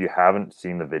if you haven't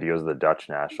seen the videos of the Dutch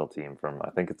national team from,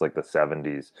 I think it's like the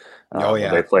 70s, where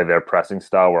they play their pressing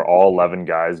style where all 11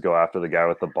 guys go after the guy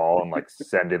with the ball and like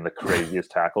send in the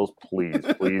craziest tackles, please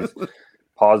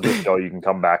pause the show. You can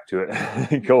come back to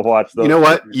it. Go watch those. You know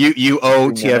what? You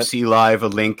owe TFC Live a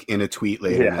link in a tweet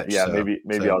later. Yeah,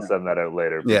 maybe I'll send that out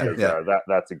later. Because,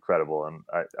 that's incredible, and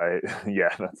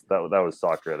that was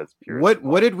soccer at its purest.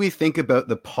 What did we think about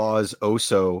the pause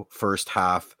Oso first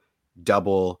half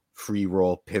double free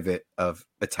roll pivot of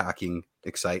attacking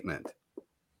excitement?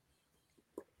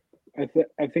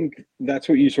 I think that's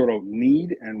what you sort of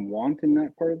need and want in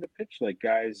that part of the pitch, like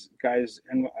guys,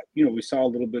 and we saw a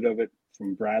little bit of it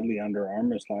from Bradley under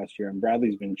Armas last year, and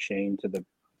Bradley's been chained to the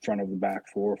front of the back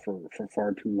four for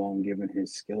far too long, given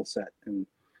his skill set. And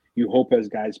you hope as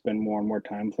guys spend more and more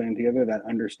time playing together, that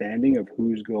understanding of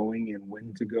who's going and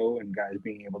when to go, and guys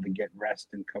being able to get rest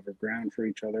and cover ground for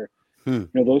each other.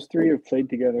 Those three have played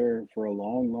together for a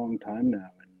long time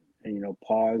now, and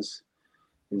Pause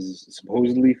is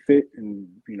supposedly fit, and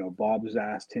Bob's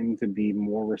asked him to be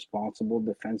more responsible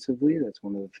defensively. That's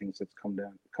one of the things that's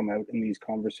come out in these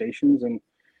conversations. And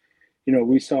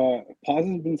we saw Paz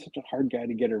has been such a hard guy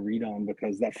to get a read on,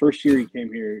 because that first year he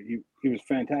came here, he was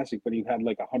fantastic, but he had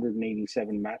like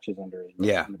 187 matches under his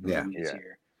belt in the previous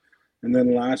year. And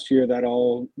then last year that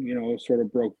all sort of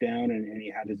broke down, and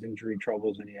he had his injury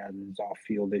troubles and he had his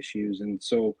off-field issues. And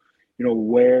so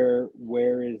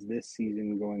where is this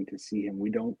season going to see him? We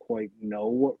don't quite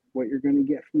know what you're going to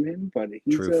get from him, but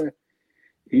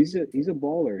he's a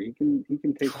baller. He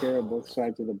can take care of both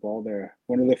sides of the ball there.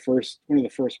 One of the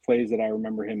first plays that I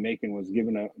remember him making was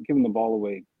giving the ball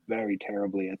away very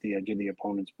terribly at the edge of the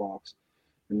opponent's box,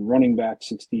 and running back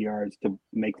 60 yards to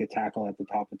make the tackle at the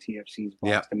top of TFC's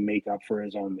box to make up for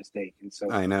his own mistake. And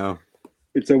so I know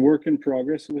it's a work in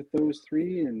progress with those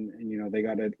three, and they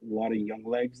got a lot of young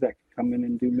legs that can come in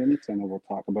and do minutes. I know we'll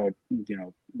talk about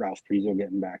Ralph Priso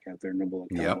getting back out there, Nibble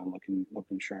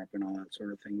looking sharp and all that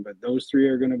sort of thing. But those three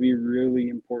are going to be really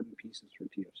important pieces for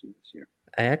TFC this year.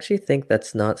 I actually think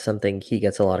that's not something he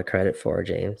gets a lot of credit for,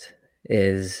 James,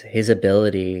 is his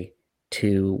ability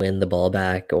to win the ball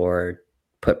back or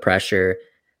put pressure,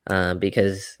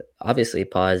 because obviously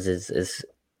Paz is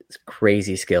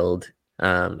crazy skilled.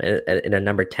 In a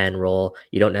number 10 role,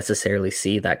 you don't necessarily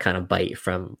see that kind of bite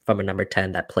from a number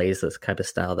 10 that plays this kind of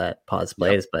style that Paz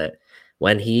plays. But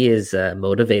when he is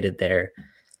motivated there,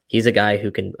 he's a guy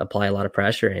who can apply a lot of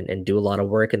pressure and do a lot of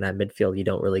work in that midfield you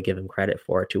don't really give him credit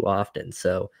for too often.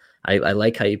 So I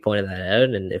like how you pointed that out.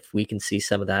 And if we can see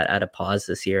some of that out of Paz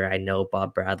this year, I know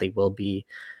Bob Bradley will be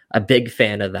a big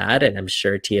fan of that. And I'm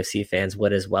sure TFC fans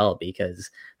would as well, because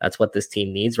that's what this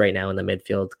team needs right now in the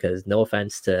midfield. Because no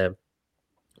offense to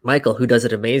Michael, who does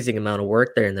an amazing amount of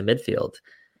work there in the midfield,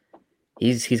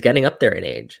 he's getting up there in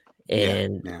age.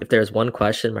 And if there's one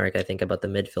question mark, I think, about the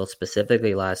midfield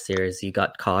specifically last year, is you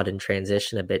got caught in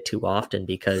transition a bit too often,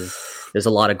 because there's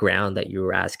a lot of ground that you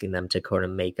were asking them to kind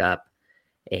of make up.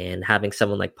 And having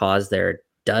someone like Paz there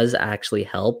does actually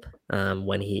help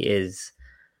when he is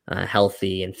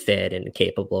healthy and fit and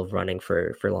capable of running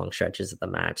for long stretches of the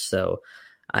match. So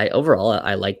I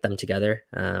like them together.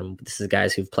 This is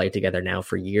guys who've played together now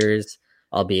for years,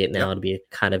 albeit now it'll be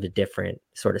kind of a different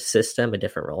sort of system, a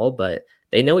different role, but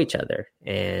they know each other.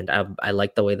 And I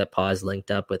like the way that Paz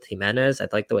linked up with Jimenez. I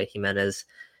like the way Jimenez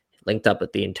linked up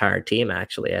with the entire team,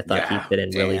 actually. I thought he fit in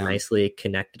really nicely,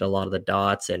 connected a lot of the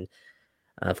dots. And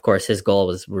of course, his goal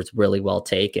was really well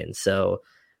taken. So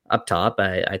up top,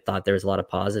 I thought there was a lot of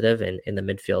positive, and in the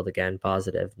midfield, again,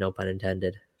 positive, no pun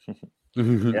intended.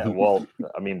 Yeah, well,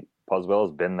 I mean, Pozuelo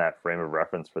has been that frame of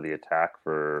reference for the attack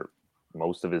for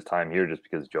most of his time here, just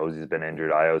because Josie's been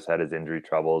injured. Io's had his injury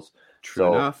troubles.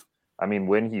 True enough. I mean,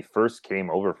 when he first came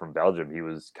over from Belgium, he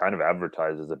was kind of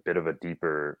advertised as a bit of a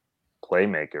deeper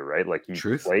playmaker, right? Like he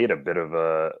played a bit of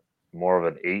more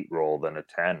of an 8 role than a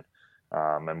 10.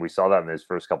 And we saw that in his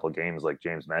first couple of games, like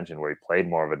James mentioned, where he played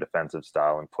more of a defensive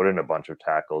style and put in a bunch of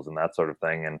tackles and that sort of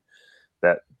thing. And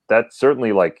that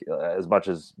certainly, like, as much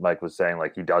as Mike was saying,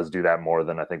 like, he does do that more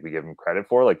than I think we give him credit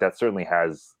for. Like, that certainly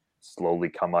has slowly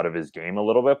come out of his game a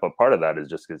little bit, but part of that is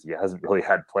just because he hasn't really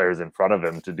had players in front of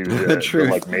him to do the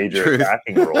like major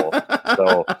attacking role.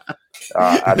 So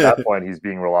at that point, he's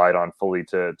being relied on fully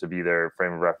to be their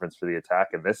frame of reference for the attack.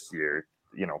 And this year,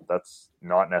 you know, that's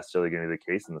not necessarily going to be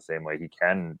the case in the same way. He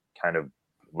can kind of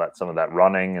let some of that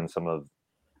running and some of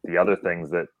the other things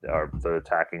that are the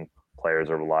attacking players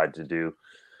are relied to do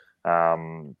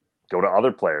go to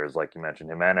other players, like you mentioned,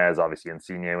 Jimenez, obviously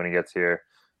Insigne when he gets here,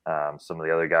 some of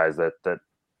the other guys that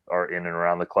are in and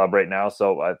around the club right now.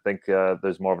 So I think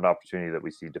there's more of an opportunity that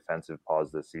we see defensive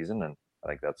pause this season, and I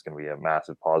think that's going to be a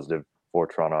massive positive for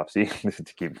Toronto FC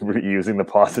to keep using the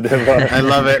positive. I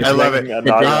love it. I love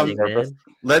it.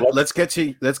 Let's get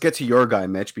to your guy,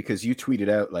 Mitch, because you tweeted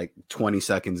out like 20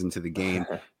 seconds into the game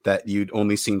that you'd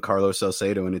only seen Carlos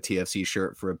Salcedo in a TFC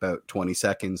shirt for about 20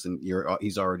 seconds, and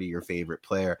he's already your favorite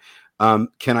player.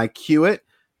 Can I cue it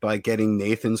by getting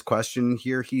Nathan's question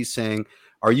here? He's saying,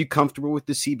 are you comfortable with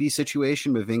the CB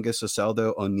situation, Mavinga,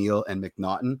 Soseldo, O'Neill, and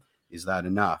McNaughton? Is that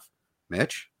enough?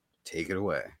 Mitch, take it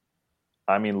away.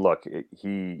 I mean, look,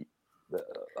 I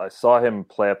saw him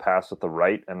play a pass with the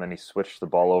right, and then he switched the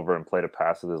ball over and played a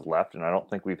pass with his left. And I don't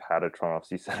think we've had a Toronto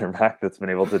FC center back that's been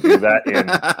able to do that in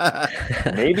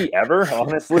maybe ever,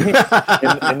 honestly, in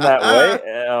that way.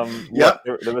 Yep.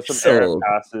 There was some errant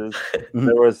passes.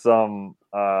 There was some,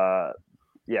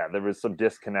 there was some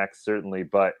disconnects certainly,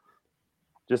 but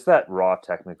just that raw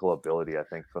technical ability, I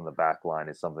think, from the back line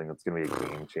is something that's going to be a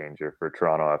game changer for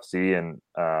Toronto FC, and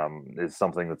is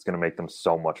something that's going to make them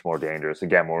so much more dangerous.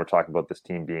 Again, when we're talking about this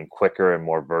team being quicker and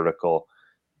more vertical,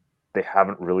 they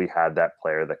haven't really had that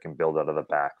player that can build out of the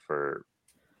back for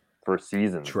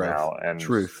seasons now. And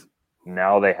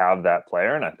now they have that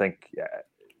player, and I think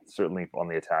certainly on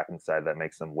the attacking side, that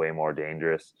makes them way more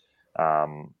dangerous.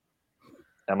 Am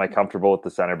I comfortable with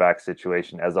the center back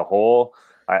situation as a whole?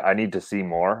 I need to see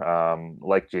more.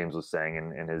 Like James was saying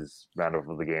in his roundup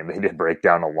of the game, they did break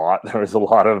down a lot. There was a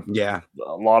lot of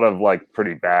like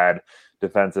pretty bad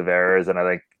defensive errors, and I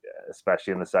think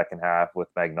especially in the second half with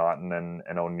McNaughton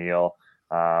and O'Neill,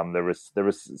 there was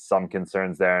some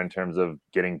concerns there in terms of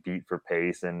getting beat for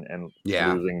pace and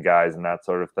losing guys and that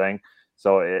sort of thing.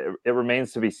 So it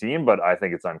remains to be seen, but I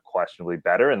think it's unquestionably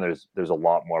better, and there's a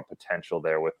lot more potential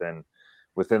there within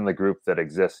the group that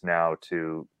exists now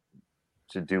to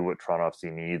do what Toronto FC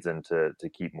needs and to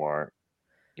keep more,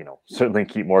 certainly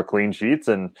keep more clean sheets.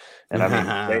 And I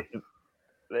mean,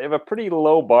 they have a pretty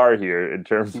low bar here in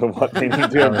terms of what they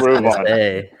need to improve on.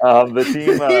 The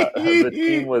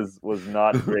team was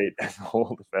not great as a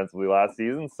whole defensively last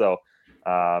season. So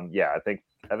I think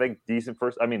decent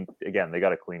first. I mean, again, they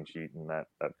got a clean sheet in that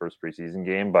first preseason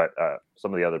game, but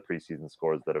some of the other preseason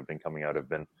scores that have been coming out have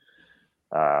been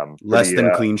less than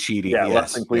clean sheety.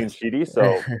 Less than clean sheety. So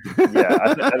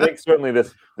I think certainly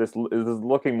this is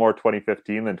looking more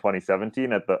 2015 than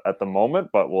 2017 at the moment,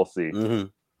 but we'll see. Mm-hmm.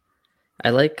 I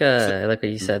like what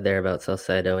you said there about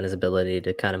Salcedo and his ability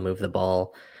to kind of move the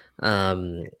ball.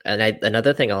 And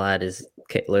another thing I'll add is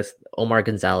Omar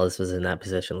Gonzalez was in that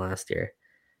position last year,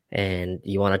 and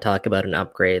you want to talk about an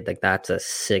upgrade, like that's a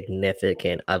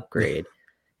significant upgrade.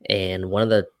 And one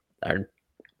of our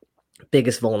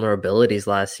biggest vulnerabilities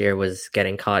last year was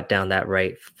getting caught down that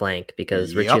right flank,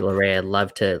 because Richie Laryea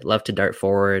loved to dart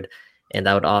forward, and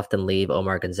that would often leave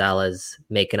Omar Gonzalez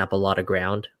making up a lot of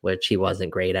ground, which he wasn't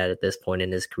great at this point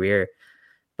in his career.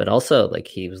 But also, like,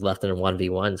 he was left in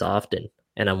 1v1s often,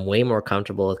 and I'm way more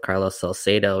comfortable with Carlos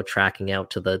Salcedo tracking out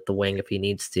to the wing if he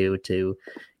needs to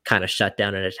kind of shut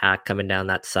down an attack coming down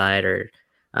that side, or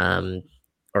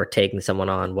taking someone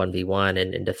on 1v1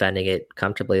 and defending it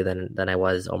comfortably than I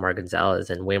was Omar Gonzalez,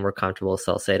 and way more comfortable with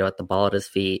Salcedo at the ball at his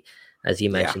feet. As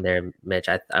you mentioned there, Mitch,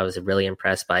 I was really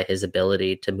impressed by his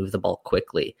ability to move the ball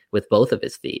quickly with both of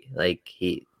his feet. Like,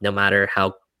 no matter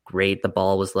how great the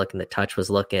ball was looking, the touch was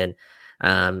looking,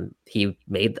 he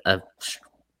made a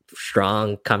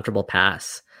strong, comfortable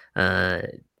pass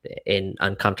in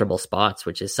uncomfortable spots,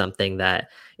 which is something that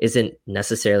isn't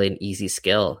necessarily an easy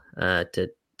skill to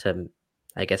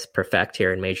I guess perfect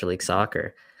here in Major League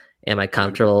Soccer. Am I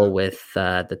comfortable with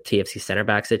the TFC center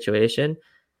back situation?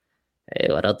 Hey,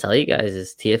 what I'll tell you guys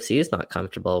is TFC is not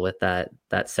comfortable with that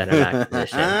center back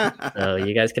position. So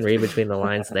you guys can read between the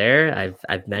lines there.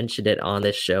 I've mentioned it on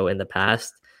this show in the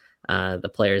past, the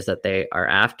players that they are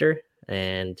after,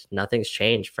 and nothing's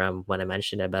changed from when I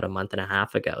mentioned it about a month and a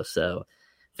half ago. So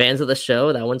fans of the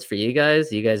show, that one's for you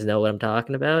guys. You guys know what I'm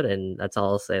talking about, and that's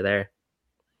all I'll say there.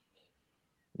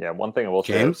 Yeah, one thing I will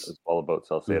say as well about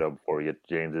Salcedo before we get to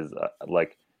James is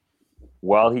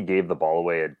while he gave the ball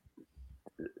away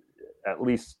at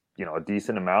least a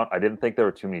decent amount, I didn't think there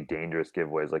were too many dangerous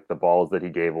giveaways. Like, the balls that he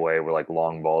gave away were like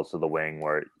long balls to the wing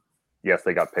where, yes,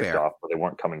 they got picked off, but they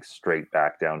weren't coming straight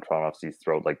back down Toronto FC's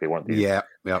throat. Like, they weren't these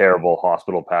terrible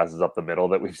hospital passes up the middle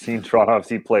that we've seen Toronto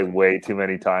FC play way too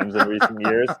many times in recent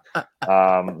years.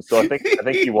 So I think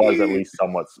he was at least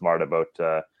somewhat smart about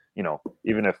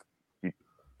even if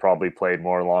probably played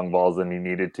more long balls than he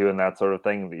needed to and that sort of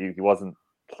thing. He wasn't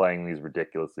playing these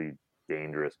ridiculously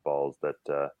dangerous balls that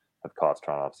have cost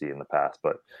Toronto FC in the past.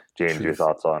 But James, your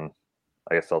thoughts on,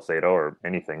 I guess, Salcedo or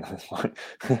anything?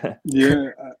 Yeah,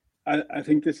 I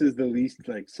think this is the least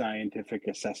like scientific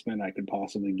assessment I could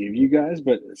possibly give you guys,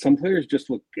 but some players just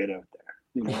look good out there.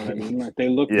 You know what I mean? Like they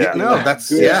look Yeah. No, that's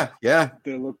good. yeah.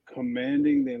 They look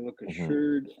commanding, they look Mhm.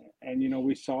 assured. And you know,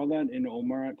 we saw that in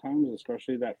Omar at times,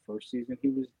 especially that first season he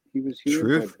was here.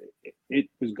 Truth. But it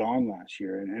was gone last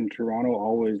year. And Toronto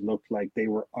always looked like they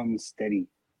were unsteady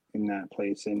in that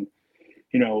place. And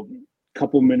you know,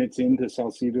 couple minutes into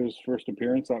Salcedo's first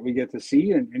appearance that we get to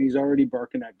see, and he's already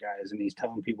barking at guys and he's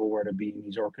telling people where to be and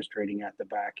he's orchestrating at the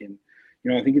back. And you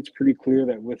know, I think it's pretty clear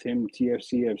that with him,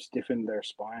 TFC have stiffened their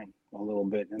spine a little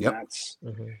bit, and Yep.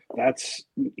 that's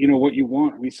you know what you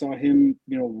want. We saw him,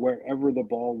 you know, wherever the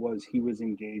ball was, he was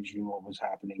engaged in what was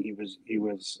happening. He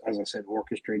was, as I said,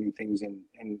 orchestrating things, and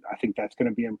I think that's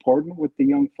going to be important with the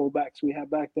young fullbacks we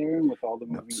have back there and with all the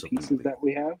moving Absolutely. pieces that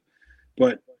we have.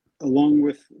 But along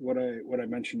with what I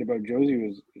mentioned about Josie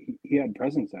was he had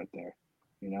presence out there,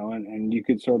 you know, and you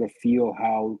could sort of feel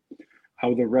how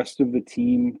the rest of the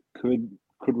team could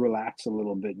relax a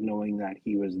little bit knowing that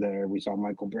he was there. We saw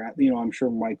Michael Bradley, you know, I'm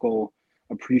sure Michael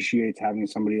appreciates having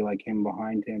somebody like him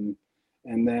behind him.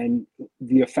 And then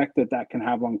the effect that can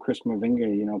have on Chris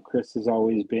Mavinga, you know, Chris has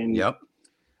always been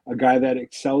a guy that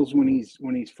excels when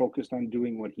he's focused on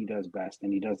doing what he does best,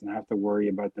 and he doesn't have to worry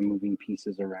about the moving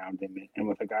pieces around him. And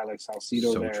with a guy like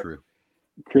Salcedo there, True.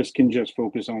 Chris can just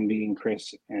focus on being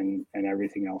Chris, and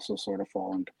everything else will sort of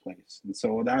fall into place. And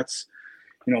so that's,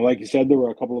 you know, like you said, there were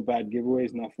a couple of bad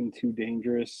giveaways, nothing too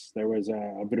dangerous. There was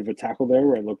a bit of a tackle there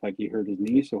where it looked like he hurt his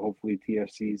knee. So hopefully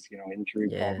TFC's, you know, injury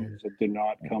problems did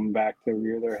not come back to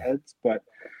rear their heads. But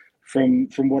from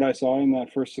what I saw in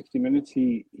that first 60 minutes,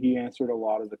 he answered a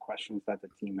lot of the questions that the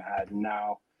team had. And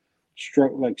now,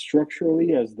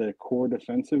 structurally, as the core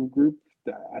defensive group,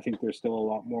 I think there's still a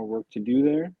lot more work to do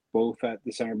there, both at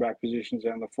the center back positions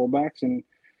and the fullbacks. And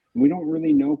we don't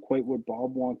really know quite what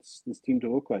Bob wants this team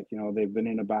to look like. You know, they've been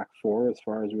in a back four as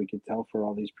far as we could tell for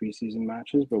all these preseason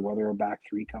matches, but whether a back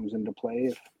three comes into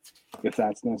play, if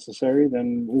that's necessary,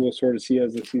 then we'll sort of see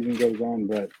as the season goes on.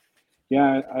 But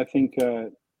yeah, I think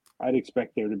I'd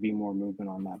expect there to be more movement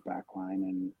on that back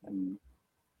line and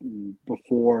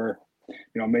before,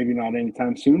 you know, maybe not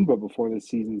anytime soon, but before the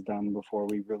season's done, before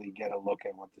we really get a look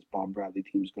at what this Bob Bradley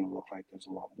team is going to look like, there's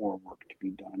a lot more work to be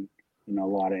done in a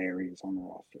lot of areas on the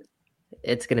roster.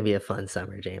 It's going to be a fun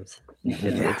summer, James. It's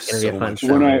going to so be a fun much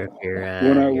summer.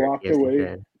 When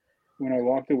I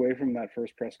walked away from that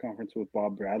first press conference with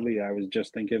Bob Bradley, I was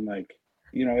just thinking, like,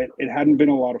 you know, it hadn't been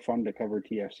a lot of fun to cover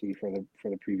TFC for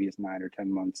the previous 9 or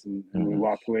 10 months, and we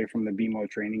walked away from the BMO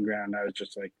training ground. I was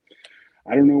just like,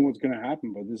 I don't know what's going to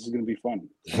happen, but this is going to be fun.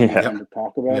 It's going to be fun to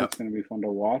talk about. It's going to be fun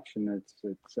to watch, and it's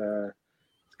going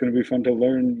to be fun to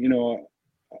learn. You know,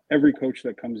 every coach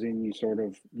that comes in,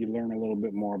 you learn a little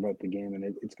bit more about the game, and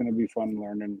it's going to be fun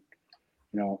learning,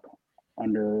 you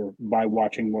know, by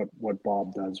watching what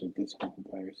Bob does with these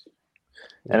players.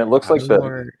 And it looks like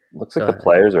the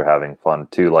players are having fun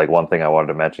too. Like, one thing I wanted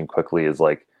to mention quickly is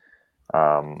like,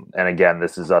 and again,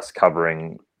 this is us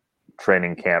covering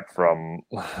training camp from,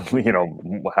 you know,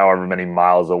 however many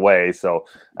miles away. So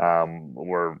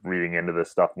we're reading into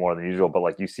this stuff more than usual. But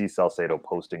like, you see Salcedo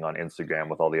posting on Instagram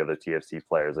with all the other TFC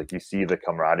players. Like, you see the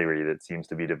camaraderie that seems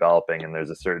to be developing, and there's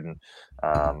a certain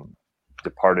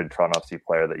departed Toronto FC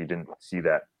player that you didn't see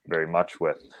that very much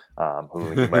with, who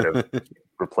you might have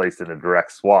replaced in a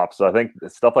direct swap. So I think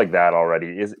stuff like that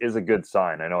already is a good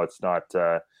sign. I know it's not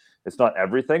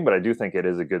everything, but I do think it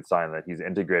is a good sign that he's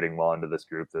integrating well into this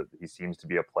group, that he seems to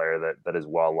be a player that is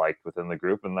well liked within the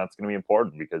group. And that's going to be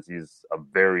important because he's a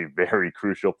very, very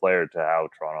crucial player to how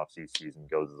Toronto FC season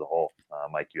goes as a whole.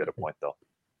 Mike, you had a point though.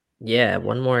 Yeah,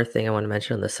 one more thing I want to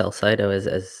mention on the Salcedo is,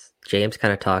 as James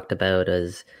kind of talked about,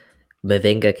 as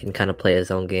Mavinga can kind of play his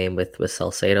own game with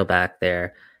Salcedo back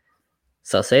there.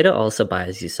 Salcedo also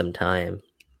buys you some time.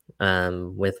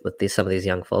 With some of these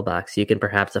young fullbacks, you can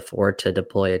perhaps afford to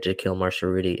deploy a Jahkeele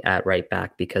Marshall-Rutty at right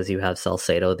back because you have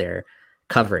Salcedo there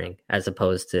covering, as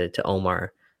opposed to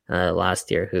Omar last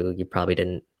year, who you probably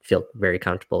didn't feel very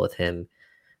comfortable with him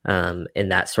in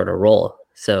that sort of role.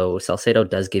 So Salcedo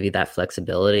does give you that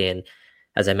flexibility, and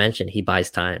as I mentioned, he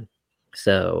buys time.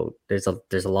 So there's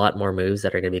a lot more moves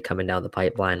that are going to be coming down the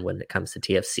pipeline when it comes to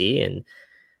TFC, and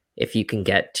if you can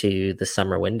get to the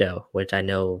summer window, which I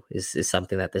know is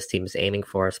something that this team is aiming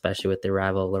for, especially with the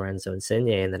arrival of Lorenzo Insigne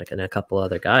and then a couple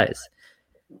other guys,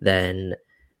 then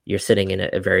you're sitting in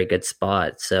a very good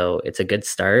spot. So it's a good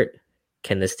start.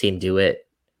 Can this team do it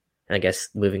And I guess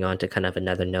moving on to kind of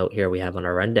another note here we have on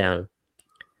our rundown,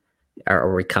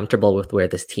 are we comfortable with where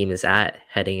this team is at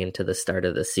heading into the start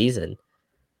of the season?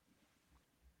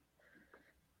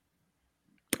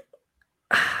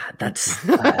 That's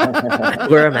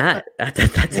where I'm at. That's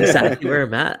exactly where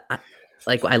I'm at.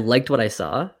 I liked what I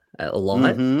saw a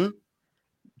lot,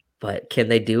 but can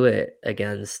they do it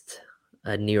against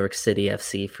a New York City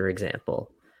FC, for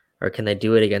example? Or can they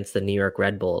do it against the New York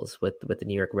Red Bulls with the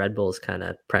New York Red Bulls kind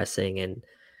of pressing and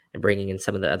bringing in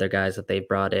some of the other guys that they've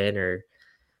brought in? Or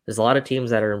there's a lot of teams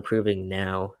that are improving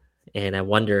now, and I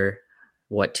wonder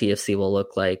what TFC will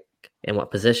look like and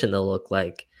what position they'll look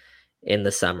like in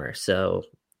the summer. So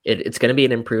it's going to be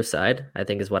an improved side, I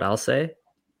think, is what I'll say.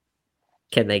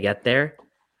 Can they get there?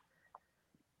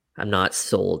 I'm not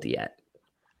sold yet.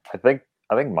 I think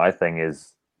my thing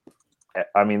is,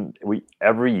 I mean,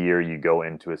 every year you go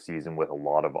into a season with a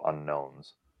lot of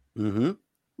unknowns. Mm-hmm.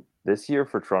 This year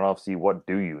for Toronto FC, what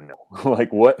do you know?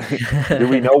 Like, what do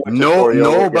we know?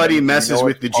 Nobody messes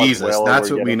with the Jesus. That's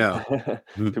what we know.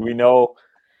 Do we know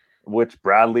which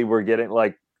Bradley we're getting?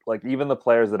 Like even the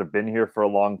players that have been here for a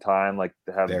long time, like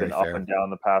have been up and down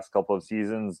the past couple of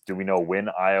seasons. Do we know when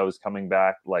Io is coming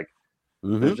back? Like,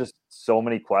 there's just so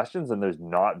many questions, and there's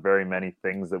not very many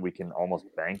things that we can almost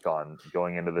bank on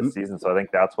going into the season. So I think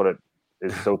that's what it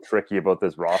is so tricky about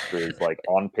this roster is, like,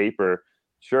 on paper,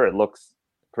 sure, it looks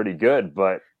pretty good,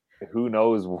 but who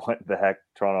knows what the heck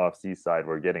Toronto FC side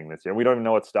we're getting this year. We don't even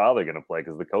know what style they're going to play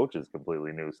because the coach is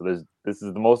completely new. So this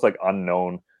is the most like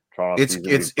unknown Toronto.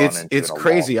 It's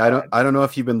crazy. I don't know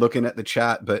if you've been looking at the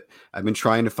chat, but I've been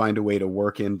trying to find a way to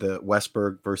work in the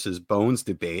Westberg versus Bones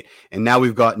debate, and now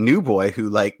we've got New Boy who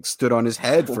like stood on his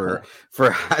head for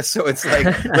so it's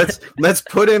like let's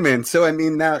put him in. So I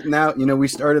mean now you know we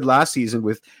started last season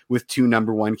with 2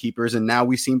 number 1 keepers, and now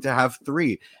we seem to have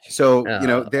 3. So you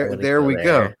know there we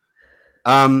go.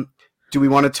 Do we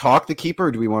want to talk the keeper,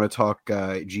 or do we want to talk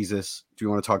Jesus? Do we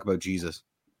want to talk about Jesus?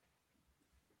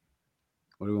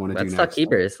 What do we want to do next? Let's talk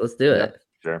keepers. Let's do it.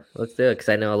 Sure. Let's do it, because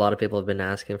I know a lot of people have been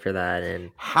asking for that. And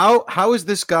how is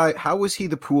this guy? How was he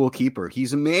the pool keeper?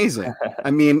 He's amazing. I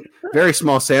mean, very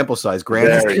small sample size.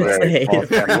 Granted, very small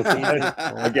sample size.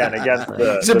 Again, against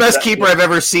he's the best keeper I've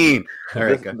ever seen. All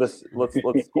right, let's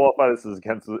qualify this as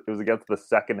it was against the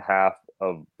second half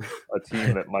of a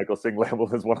team that Michael Singh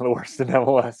labeled as one of the worst in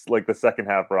MLS, like the second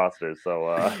half roster.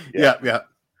 So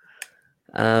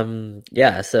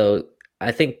yeah. So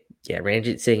I think. Yeah,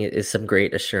 Ranjit Singh is some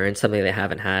great assurance, something they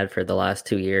haven't had for the last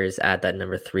 2 years at that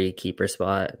number 3 keeper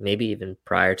spot, maybe even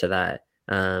prior to that.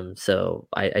 So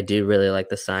I do really like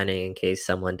the signing in case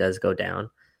someone does go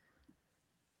down.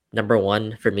 Number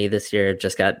 1 for me this year,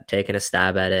 just got taken a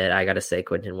stab at it. I got to say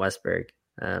Quentin Westberg.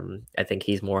 I think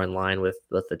he's more in line with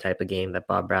the type of game that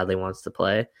Bob Bradley wants to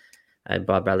play.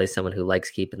 Bob Bradley is someone who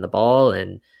likes keeping the ball,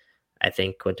 and I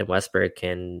think Quentin Westberg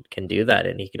can do that,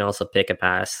 and he can also pick a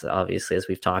pass, obviously, as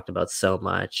we've talked about so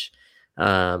much.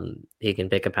 He can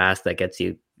pick a pass that gets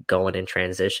you going in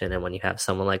transition, and when you have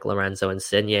someone like Lorenzo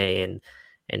Insigne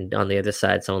and on the other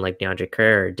side, someone like DeAndre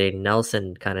Kerr or Dayton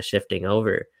Nelson kind of shifting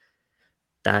over,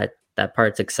 that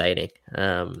part's exciting.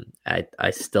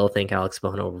 I still think Alex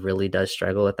Bono really does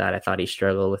struggle with that. I thought he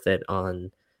struggled with it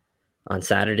on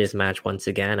Saturday's match once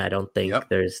again. I don't think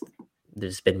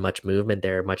there's been much movement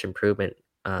there, much improvement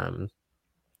from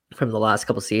the last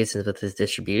couple seasons with his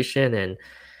distribution, and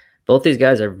both these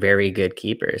guys are very good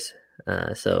keepers.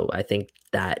 So I think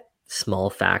that small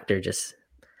factor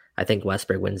I think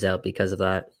Westberg wins out because of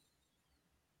that.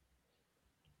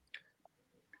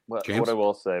 Well, what I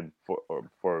will say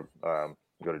before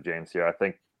go to James here, I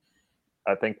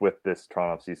think with this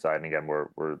Toronto FC side, and again we're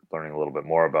learning a little bit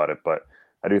more about it, but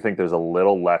I do think there's a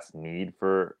little less need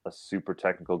for a super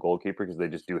technical goalkeeper because they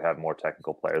just do have more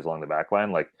technical players along the back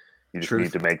line. Like, you just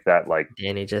need to make that, like...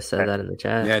 Danny just said that in the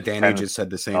chat. Yeah, Danny just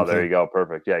said the same thing. Oh, there you go.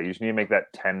 Perfect. Yeah, you just need to make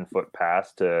that 10-foot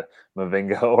pass to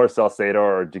Mavinga or Salcedo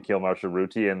or Jaquil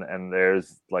Marcharuti, and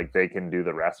there's, like, they can do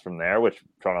the rest from there, which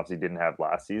Toronto obviously didn't have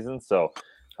last season. So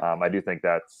I do think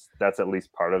that's at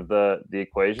least part of the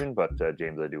equation. But,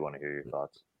 James, I do want to hear your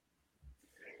thoughts.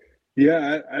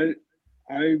 Yeah,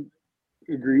 I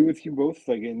agree with you both.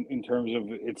 Like in terms of,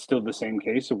 it's still the same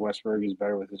case of Westberg is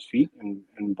better with his feet,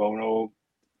 and Bono,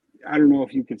 I don't know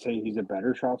if you could say he's a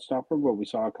better shot stopper, but we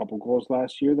saw a couple goals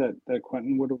last year that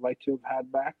Quentin would have liked to have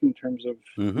had back in terms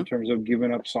of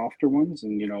giving up softer ones.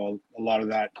 And, you know, a lot of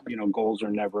that, you know, goals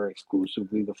are never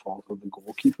exclusively the fault of the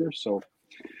goalkeeper. So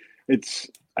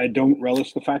I don't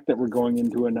relish the fact that we're going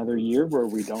into another year where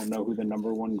we don't know who the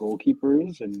number 1 goalkeeper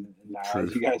is. And now,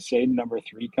 as you guys say, number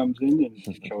 3 comes in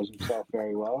and shows himself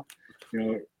very well. You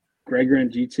know, Greg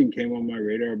Ranjitson came on my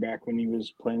radar back when he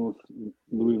was playing with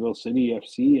Louisville City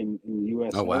FC in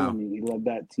USL, Oh, wow. and he led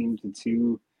that team to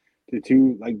two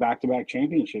like back-to-back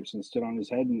championships and stood on his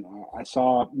head. And I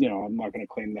saw, I'm not going to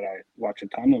claim that I watch a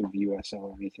ton of USL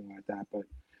or anything like that, but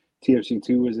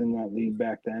TFC2 was in that league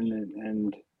back then,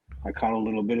 and I caught a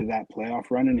little bit of that playoff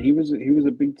run. And he was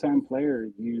a big-time player.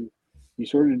 You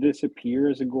sort of disappear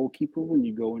as a goalkeeper when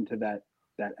you go into that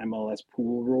MLS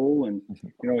pool role. And,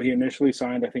 he initially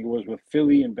signed, I think it was with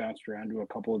Philly, and bounced around to a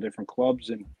couple of different clubs.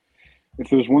 And if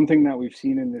there's one thing that we've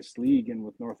seen in this league and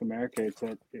with North America, it's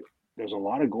that there's a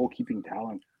lot of goalkeeping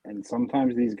talent. And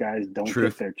sometimes these guys don't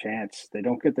get their chance. They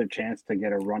don't get their chance to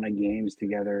get a run of games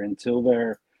together until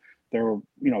they're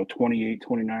 28,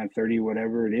 29, 30,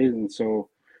 whatever it is. And so,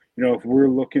 if we're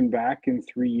looking back in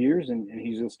 3 years and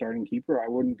he's a starting keeper, I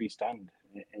wouldn't be stunned.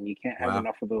 And you can't have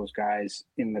enough of those guys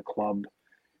in the club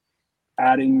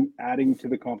adding to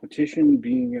the competition,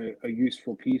 being a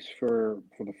useful piece for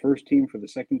the first team, for the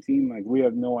second team. Like, we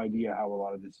have no idea how a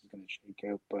lot of this is going to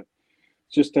shake out, but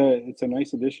it's a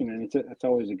nice addition, and it's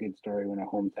always a good story when a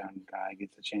hometown guy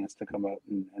gets a chance to come out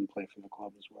and play for the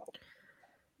club as well.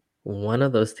 One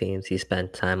of those teams he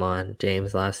spent time on,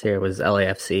 James, last year was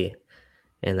LAFC,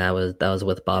 and that was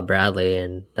with Bob Bradley,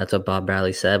 and that's what Bob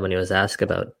Bradley said when he was asked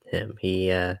about him. He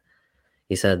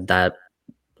said that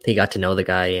he got to know the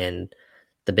guy, and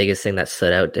the biggest thing that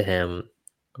stood out to him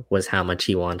was how much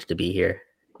he wanted to be here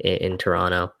in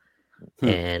Toronto.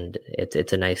 And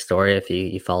it's a nice story. If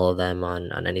you follow them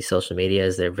on any social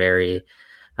medias, they're very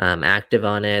active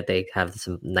on it. They have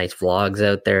some nice vlogs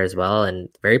out there as well, and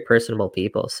very personable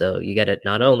people. So you get it,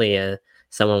 not only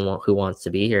someone who wants to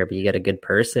be here, but you get a good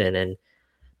person, and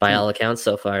by all accounts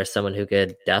so far, someone who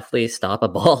could definitely stop a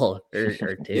ball or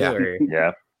two,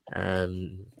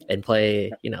 and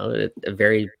play, a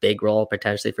very big role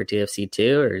potentially for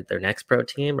TFC2 or their next pro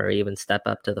team, or even step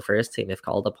up to the first team if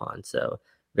called upon. So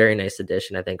very nice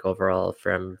addition, I think, overall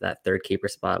from that third keeper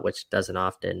spot, which doesn't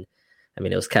often. I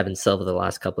mean, it was Kevin Silva the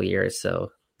last couple of years,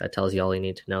 so that tells you all you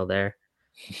need to know there.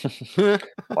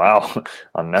 Wow,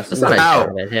 unnecessary. It's not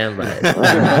about him, but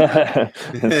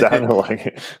it sounded like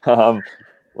it.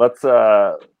 Let's.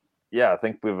 I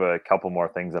think we have a couple more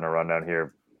things in a rundown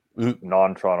here.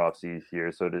 Non-Toronto FC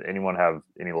here. So, did anyone have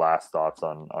any last thoughts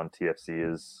on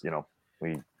TFC? As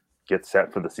we get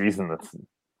set for the season that's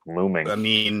looming. I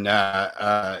mean,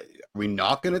 we're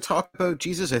not going to talk about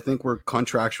Jesus. I think we're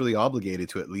contractually obligated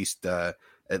to at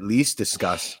least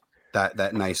discuss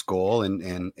that nice goal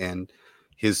and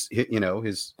his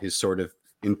sort of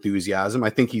enthusiasm. I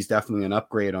think he's definitely an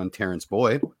upgrade on Terrence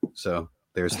Boyd. So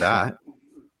there's that.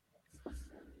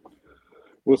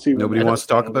 We'll see. Nobody wants to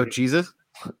talk about Jesus.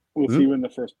 We'll see when the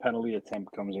first penalty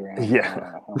attempt comes around.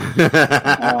 Yeah.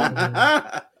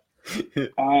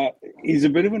 He's a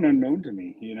bit of an unknown to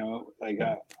me,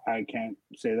 I can't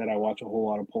say that I watch a whole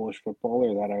lot of Polish football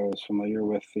or that I was familiar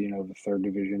with, the third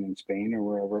division in Spain or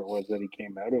wherever it was that he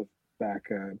came out of back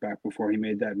before he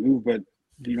made that move. But,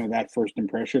 that first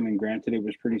impression, and granted it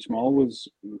was pretty small, was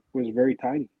very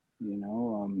tidy.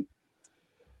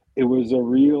 It was a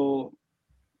real,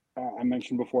 I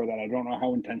mentioned before that I don't know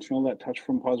how intentional that touch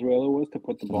from Pozuelo was to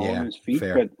put the ball on his feet,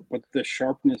 but the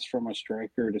sharpness from a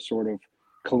striker to sort of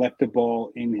collect the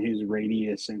ball in his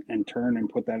radius and turn and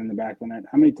put that in the back of the net.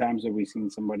 How many times have we seen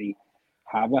somebody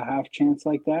have a half chance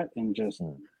like that and just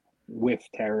whiff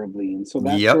terribly? And so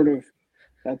that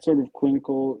sort of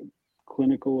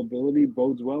clinical ability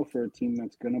bodes well for a team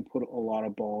that's going to put a lot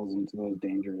of balls into those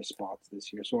dangerous spots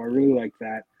this year. So I really like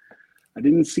that. I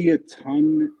didn't see a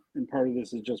ton, and part of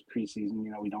this is just preseason.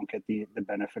 We don't get the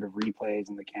benefit of replays,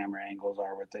 and the camera angles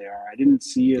are what they are. I didn't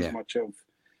see as much of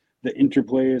the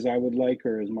interplay as I would like,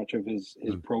 or as much of his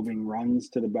probing runs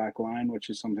to the back line, which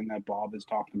is something that Bob has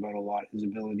talked about a lot, his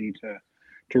ability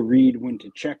to read when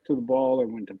to check to the ball or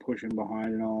when to push him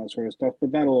behind and all that sort of stuff.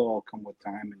 But that'll all come with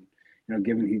time. And,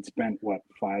 given he'd spent,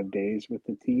 5 days with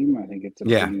the team, I think it's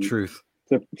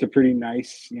a pretty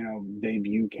nice,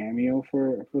 debut cameo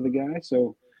for the guy.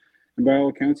 So, and by all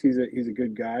accounts, he's a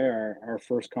good guy. Our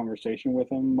first conversation with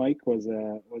him, Mike, was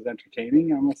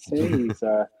entertaining, I must say. He's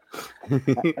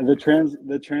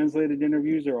the translated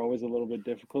interviews are always a little bit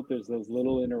difficult. There's those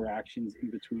little interactions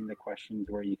in between the questions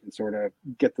where you can sort of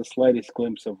get the slightest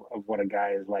glimpse of what a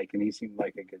guy is like, and he seemed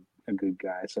like a good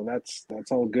guy. So that's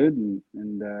all good, and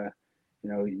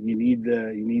you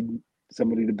need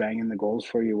somebody to bang in the goals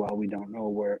for you while we don't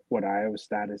know what Iowa's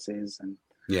status is, and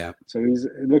so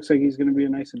it looks like he's going to be a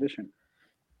nice addition.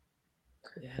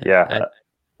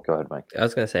 Go ahead, Mike. I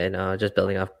was going to say, no, just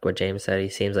building off what James said, he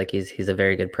seems like he's a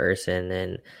very good person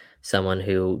and someone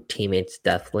who teammates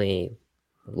definitely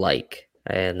like.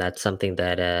 and that's something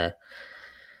that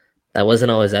that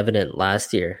wasn't always evident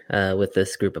last year with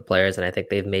this group of players. And I think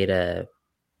they've made a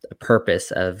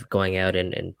purpose of going out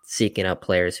and seeking out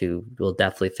players who will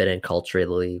definitely fit in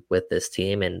culturally with this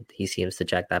team, and he seems to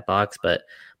check that box. But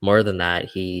more than that,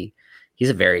 he's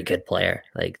a very good player.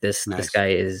 Like this guy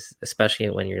is, especially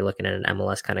when you're looking at an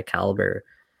MLS kind of caliber,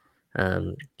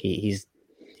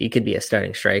 he could be a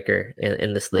starting striker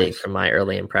in this league from my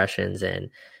early impressions, and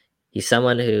he's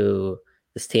someone who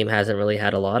this team hasn't really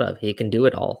had a lot of. He can do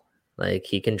it all. Like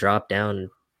he can drop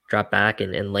back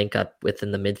and link up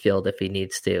within the midfield if he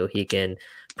needs to. He can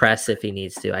press if he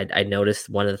needs to. I noticed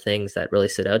one of the things that really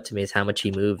stood out to me is how much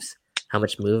he moves, how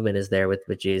much movement is there with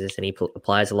Jesus, and he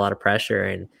applies a lot of pressure,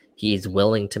 and he's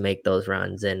willing to make those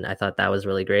runs. And I thought that was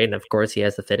really great. And of course, he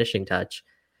has the finishing touch,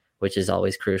 which is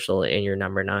always crucial in your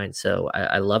number 9. So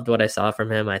I loved what I saw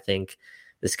from him. I think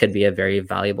this could be a very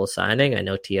valuable signing. I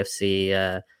know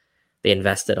TFC, they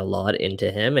invested a lot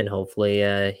into him, and hopefully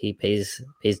he pays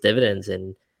dividends.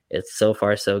 And it's so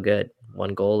far so good.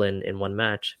 1 goal in 1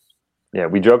 match. Yeah,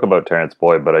 we joke about Terrence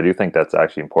Boyd, but I do think that's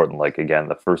actually important. Like, again,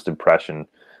 the first impression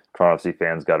Toronto FC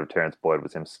fans got of Terrence Boyd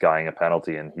was him skying a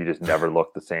penalty, and he just never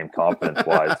looked the same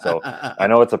confidence-wise. So I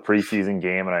know it's a preseason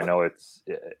game, and I know it's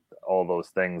all those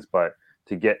things, but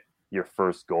to get your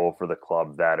first goal for the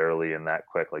club that early and that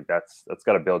quick, like that's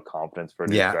got to build confidence for a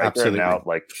new striker. Absolutely. And now,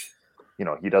 like,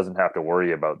 he doesn't have to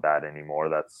worry about that anymore.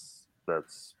 That's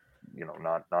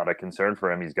not a concern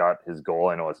for him. He's got his goal.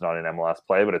 I know it's not an MLS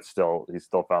play, but he's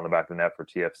still found the back of the net for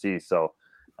TFC. So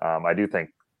I do think,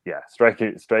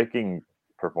 striking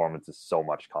performance is so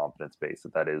much confidence based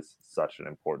that is such an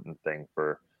important thing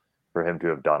for him to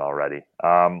have done already.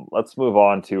 Let's move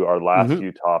on to our last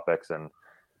few topics, and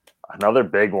another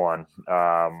big one.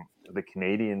 The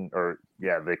Canadian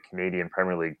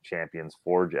Premier League champions,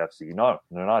 Forge FC. No,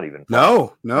 they're not even.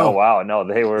 No. Oh, wow. No,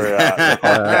 they were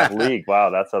the League. Wow,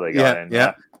 that's how they got in.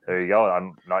 Yeah, there you go.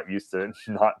 I'm not used to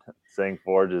not saying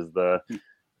Forge is the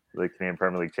Canadian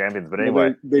Premier League champions, but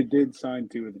anyway, they did sign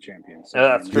 2 of the champions. So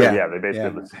that's true. Yeah, they basically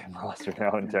have the same roster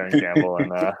now in Terry Campbell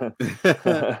and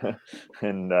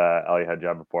Ali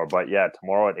Hadjab before. But yeah,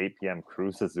 tomorrow at 8 p.m.,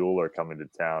 Cruz Azul are coming to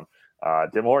town.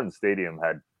 Tim Hortons Stadium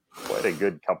had quite a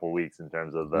good couple weeks in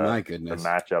terms of the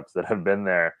matchups that have been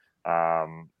there.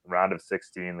 Round of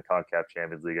 16, the CONCACAF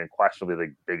Champions League, unquestionably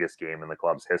the biggest game in the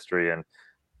club's history, and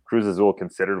Cruz Azul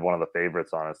considered one of the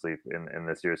favorites, honestly, in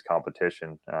this year's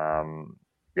competition.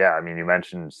 You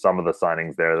mentioned some of the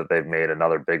signings there that they've made.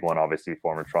 Another big one, obviously,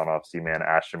 former Toronto FC man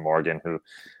Ashton Morgan, who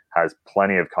has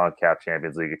plenty of CONCACAF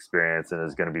Champions League experience and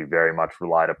is going to be very much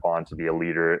relied upon to be a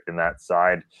leader in that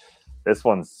side. This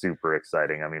one's super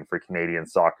exciting. I mean, for Canadian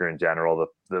soccer in general,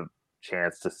 the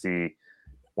chance to see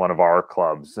one of our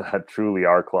clubs, truly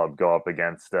our club, go up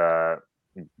against one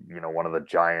of the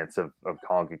giants of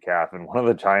CONCACAF and one of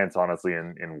the giants, honestly,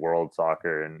 in world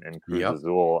soccer and Cruz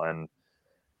Azul. And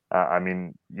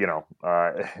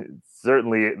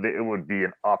certainly it would be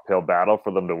an uphill battle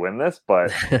for them to win this,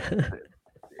 but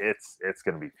it's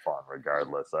going to be fun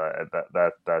regardless.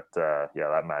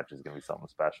 That match is going to be something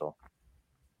special.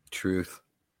 Truth.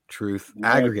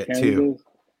 Aggregate too.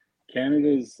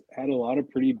 Canada's had a lot of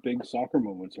pretty big soccer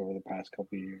moments over the past couple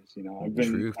of years.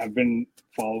 I've been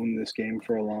following this game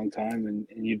for a long time, and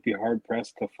you'd be hard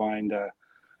pressed to find a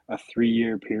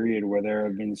 3-year period where there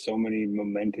have been so many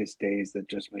momentous days that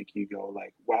just make you go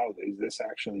like, wow, is this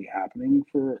actually happening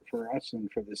for us and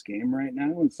for this game right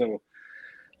now? And so,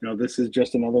 this is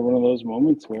just another one of those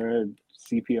moments where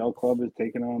CPL club is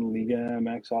taking on Liga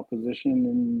MX opposition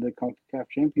in the CONCACAF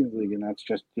Champions League, and that's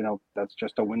just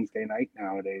a Wednesday night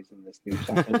nowadays in this new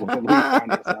soccer league.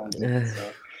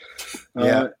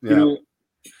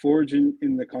 Forge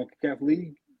in the CONCACAF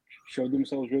League showed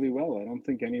themselves really well. I don't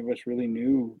think any of us really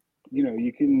knew.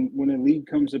 When a league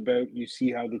comes about, you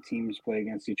see how the teams play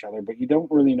against each other, but you don't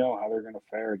really know how they're going to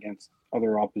fare against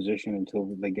other opposition until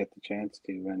they get the chance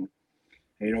to.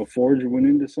 And Forge went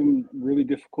into some really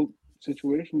difficult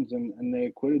situations and they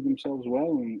acquitted themselves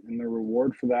well, and the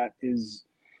reward for that is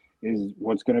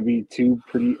what's going to be 2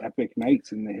 pretty epic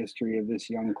nights in the history of this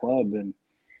young club. And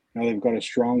they've got a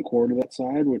strong core to that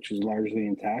side, which is largely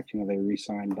intact. They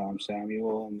re-signed Dom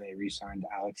Samuel and they re-signed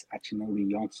Alex Achinoli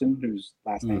Johnson, whose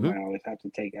last name I always have to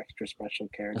take extra special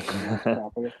care to pronounce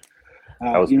properly.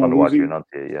 That was fun to watch you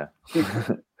enunciate, yeah.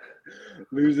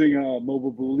 Losing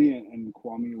Mobile Bully and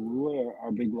Kwame Wu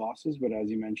are big losses, but as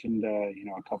you mentioned, a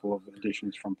couple of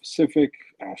additions from Pacific.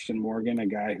 Ashton Morgan, a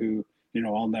guy who,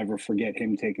 I'll never forget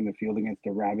him taking the field against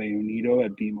the Rabe Unido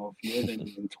at BMO Field in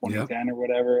 2010 or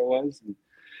whatever it was.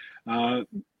 And,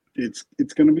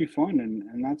 it's going to be fun,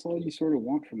 and that's all you sort of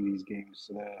want from these games.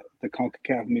 The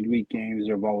CONCACAF midweek games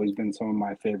have always been some of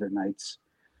my favorite nights,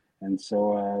 and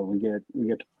so we get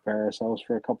to prepare ourselves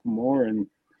for a couple more, and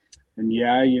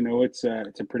yeah, it's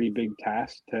a pretty big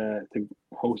task to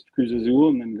host Cruz Azul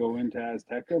and then go into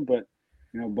Azteca, but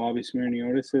Bobby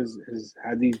Smirniotis has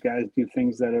had these guys do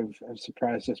things that have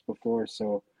surprised us before,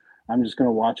 so I'm just going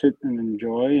to watch it and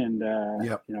enjoy, and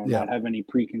not have any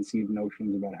preconceived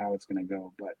notions about how it's going to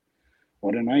go. But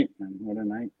what a night, man! What a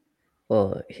night.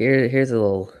 Well, here's a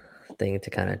little thing to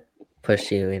kind of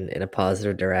push you in a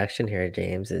positive direction here,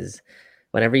 James, is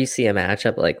whenever you see a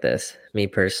matchup like this, me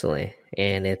personally,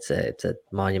 and it's a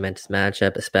monumentous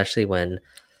matchup, especially when,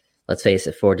 let's face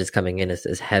it, Ford is coming in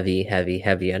as heavy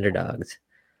underdogs.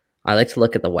 I like to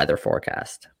look at the weather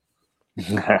forecast.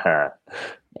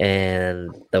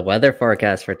 And the weather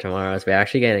forecast for tomorrow is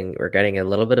we're getting a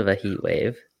little bit of a heat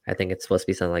wave. I think it's supposed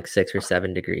to be something like 6 or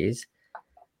 7 degrees,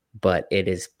 but it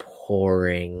is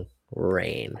pouring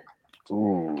rain.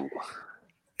 Ooh.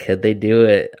 Could they do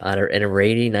it in a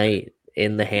rainy night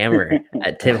in the Hammer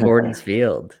at Tim Hortons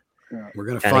Field? We're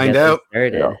gonna find out.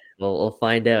 Yeah. We'll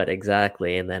find out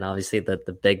exactly, and then obviously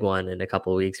the big one in a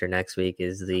couple of weeks or next week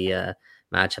is the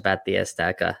matchup at the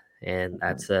Azteca. And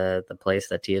that's the place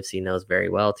that TFC knows very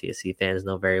well. TFC fans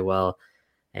know very well.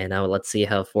 And now let's see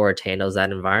how Ford handles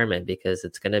that environment, because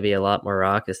it's going to be a lot more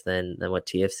raucous than what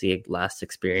TFC last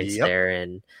experienced there,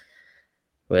 and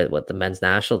with what the men's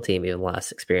national team even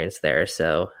last experienced there.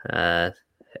 So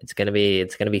it's going to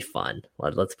be fun.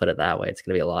 Let's put it that way. It's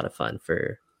going to be a lot of fun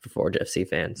for Ford FC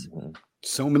fans.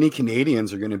 So many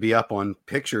Canadians are going to be up on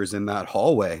pictures in that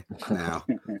hallway now.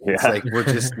 It's like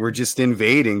we're just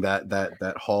invading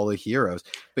that hall of heroes.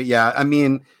 But yeah, I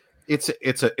mean, it's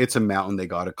a mountain they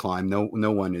got to climb.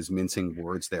 No one is mincing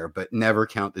words there, but never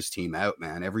count this team out,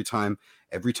 man. Every time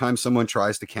someone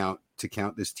tries to count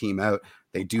this team out,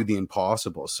 they do the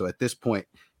impossible. So at this point,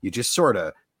 you just sort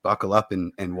of buckle up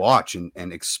and watch and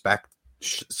expect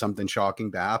something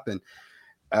shocking to happen.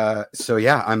 So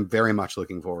yeah, I'm very much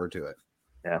looking forward to it.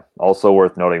 Yeah. Also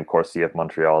worth noting, of course, CF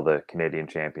Montreal, the Canadian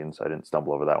champions. I didn't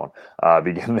stumble over that one.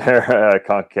 Begin their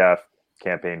CONCACAF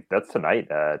campaign. That's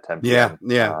tonight at 10 p.m.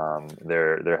 Yeah.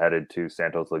 They're headed to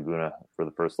Santos Laguna for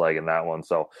the first leg in that one.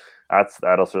 So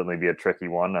that'll certainly be a tricky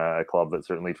one. A club that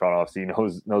certainly Toronto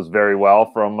FC knows very well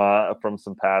from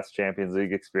some past Champions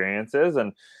League experiences,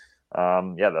 and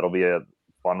that'll be a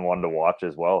fun one to watch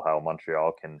as well. How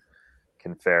Montreal can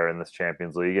fare in this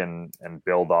Champions League and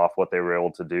build off what they were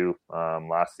able to do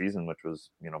last season, which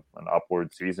was an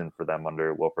upward season for them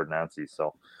under Wilfred Nancy.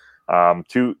 So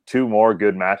two more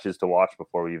good matches to watch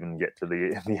before we even get to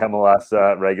the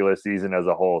MLS regular season as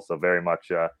a whole. So very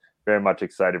much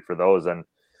excited for those. And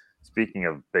speaking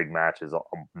of big matches, a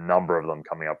number of them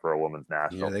coming up for a women's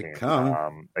national team.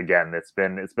 Come. Again, it's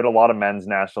been a lot of men's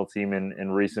national team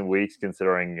in recent weeks,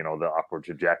 considering the upward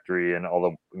trajectory and all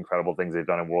the incredible things they've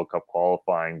done in World Cup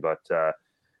qualifying. But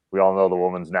we all know the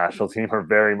women's national team are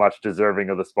very much deserving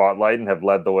of the spotlight and have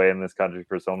led the way in this country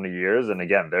for so many years. And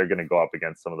again, they're going to go up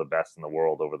against some of the best in the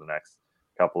world over the next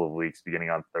couple of weeks,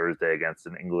 beginning on Thursday against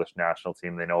an English national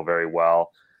team they know very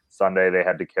well. Sunday they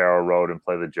head to Carroll Road and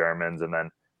play the Germans, and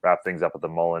then wrap things up at the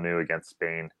Molineux against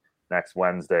Spain next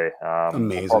Wednesday.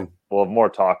 Amazing. We'll have more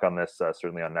talk on this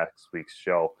certainly on next week's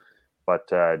show. But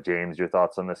James, your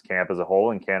thoughts on this camp as a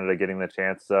whole, and Canada getting the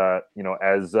chance,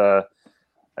 as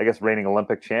I guess reigning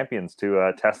Olympic champions,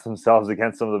 to test themselves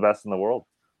against some of the best in the world.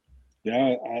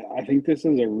 Yeah, I think this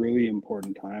is a really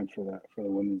important time for the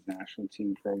women's national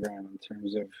team program, in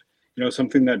terms of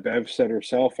something that Bev said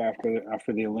herself after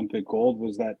the Olympic gold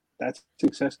was that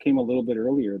success came a little bit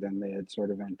earlier than they had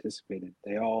sort of anticipated.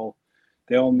 They all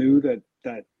knew that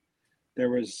there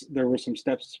were some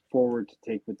steps forward to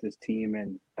take with this team,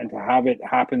 and to have it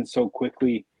happen so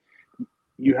quickly,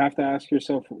 you have to ask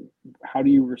yourself, how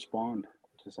do you respond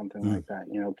to something like that?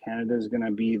 Canada is going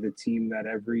to be the team that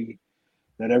every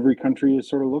country is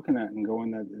sort of looking at and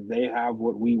going, that they have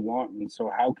what we want. And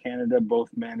so how Canada both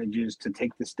manages to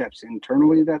take the steps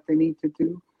internally that they need to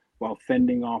do while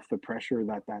fending off the pressure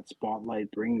that spotlight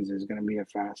brings is going to be a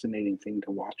fascinating thing to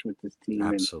watch with this team.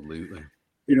 Absolutely.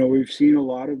 And, we've seen a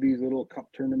lot of these little cup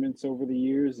tournaments over the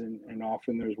years, and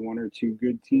often there's one or two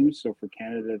good teams. So for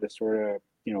Canada to sort of,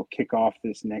 kick off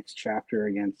this next chapter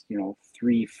against,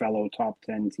 3 fellow top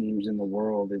 10 teams in the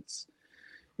world, it's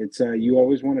you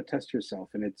always want to test yourself,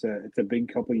 and it's a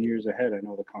big couple of years ahead. I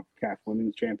know the CONCACAF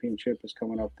Women's Championship is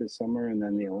coming up this summer, and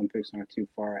then the Olympics aren't too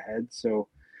far ahead. So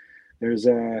there's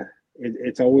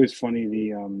it's always funny,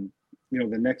 the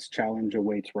next challenge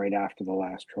awaits right after the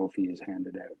last trophy is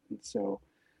handed out. And so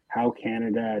how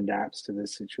Canada adapts to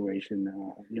this situation,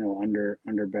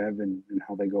 under Bev and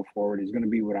how they go forward is going to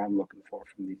be what I'm looking for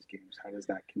from these games. How does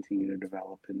that continue to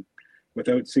develop? And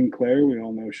without Sinclair, we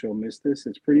all know she'll miss this.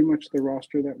 It's pretty much the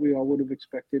roster that we all would have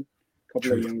expected. A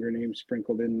couple of younger names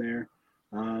sprinkled in there.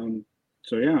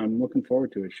 So yeah, I'm looking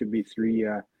forward to it. Should be 3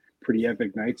 pretty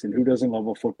epic nights. And who doesn't love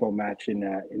a football match in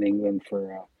England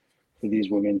for these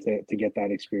women to get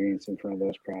that experience in front of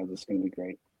those crowds? It's going to be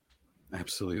great.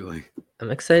 Absolutely.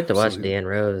 I'm excited to watch Deanne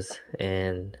Rose,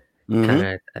 and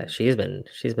kind of she's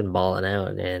been balling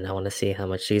out, and I want to see how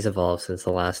much she's evolved since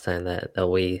the last time that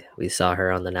we saw her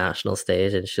on the national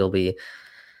stage, and she'll be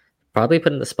probably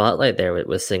put in the spotlight there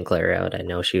with Sinclair out. I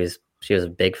know she was a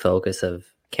big focus of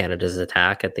Canada's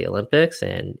attack at the Olympics,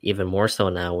 and even more so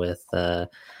now with their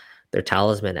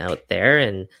talisman out there.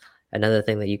 And another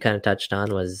thing that you kind of touched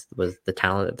on was the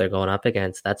talent that they're going up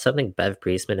against. That's something Bev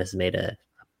Priestman has made a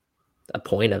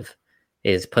point of,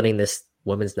 is putting this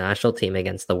women's national team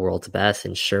against the world's best,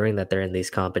 ensuring that they're in these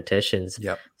competitions.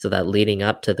 Yep. So that leading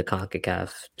up to the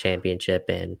CONCACAF championship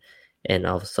and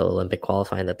also Olympic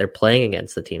qualifying, that they're playing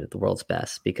against the team, the world's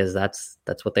best, because that's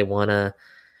what they want to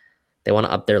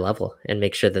up their level and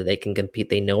make sure that they can compete.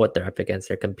 They know what they're up against.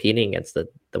 They're competing against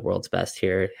the world's best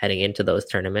here heading into those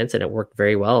tournaments. And it worked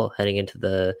very well heading into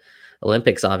the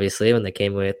Olympics, obviously, when they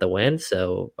came away with the win.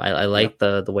 So I like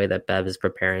the way that Bev is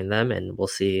preparing them, and we'll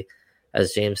see,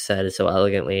 as James said so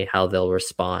elegantly, how they'll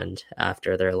respond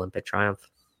after their Olympic triumph.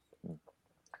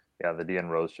 Yeah, the Deanne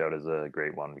Rose shout is a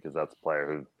great one, because that's a player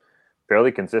who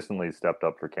fairly consistently stepped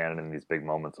up for Canada in these big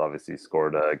moments. Obviously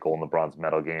scored a goal in the bronze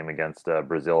medal game against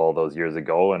Brazil all those years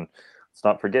ago. And let's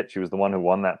not forget, she was the one who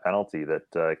won that penalty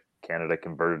that Canada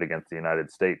converted against the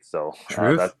United States. So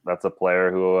that's a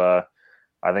player who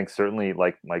I think certainly,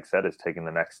 like Mike said, is taking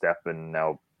the next step and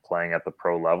now playing at the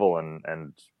pro level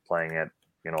and playing at,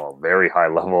 a very high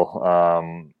level.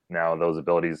 Now those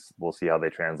abilities, we'll see how they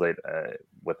translate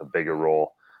with a bigger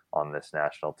role on this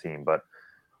national team. But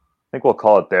I think we'll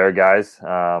call it there, guys.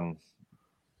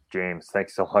 James,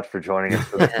 thanks so much for joining us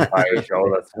for this entire show.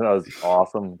 That was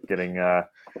awesome, getting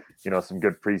some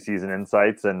good preseason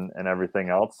insights and everything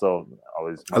else. So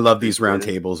I love these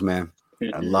roundtables, man.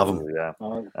 I love them. Yeah,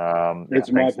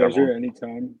 it's my pleasure.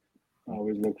 Anytime. I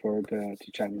always look forward to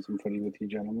chatting some footy with you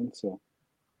gentlemen. So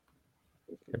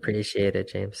appreciate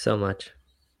it, James, so much.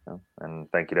 And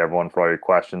thank you to everyone for all your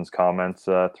questions, comments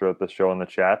throughout the show in the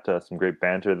chat. Some great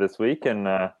banter this week. And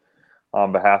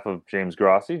on behalf of James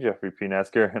Grossi, Jeffrey P.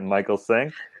 Nesker, and Michael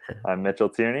Singh, I'm Mitchell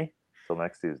Tierney. Till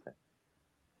next Tuesday.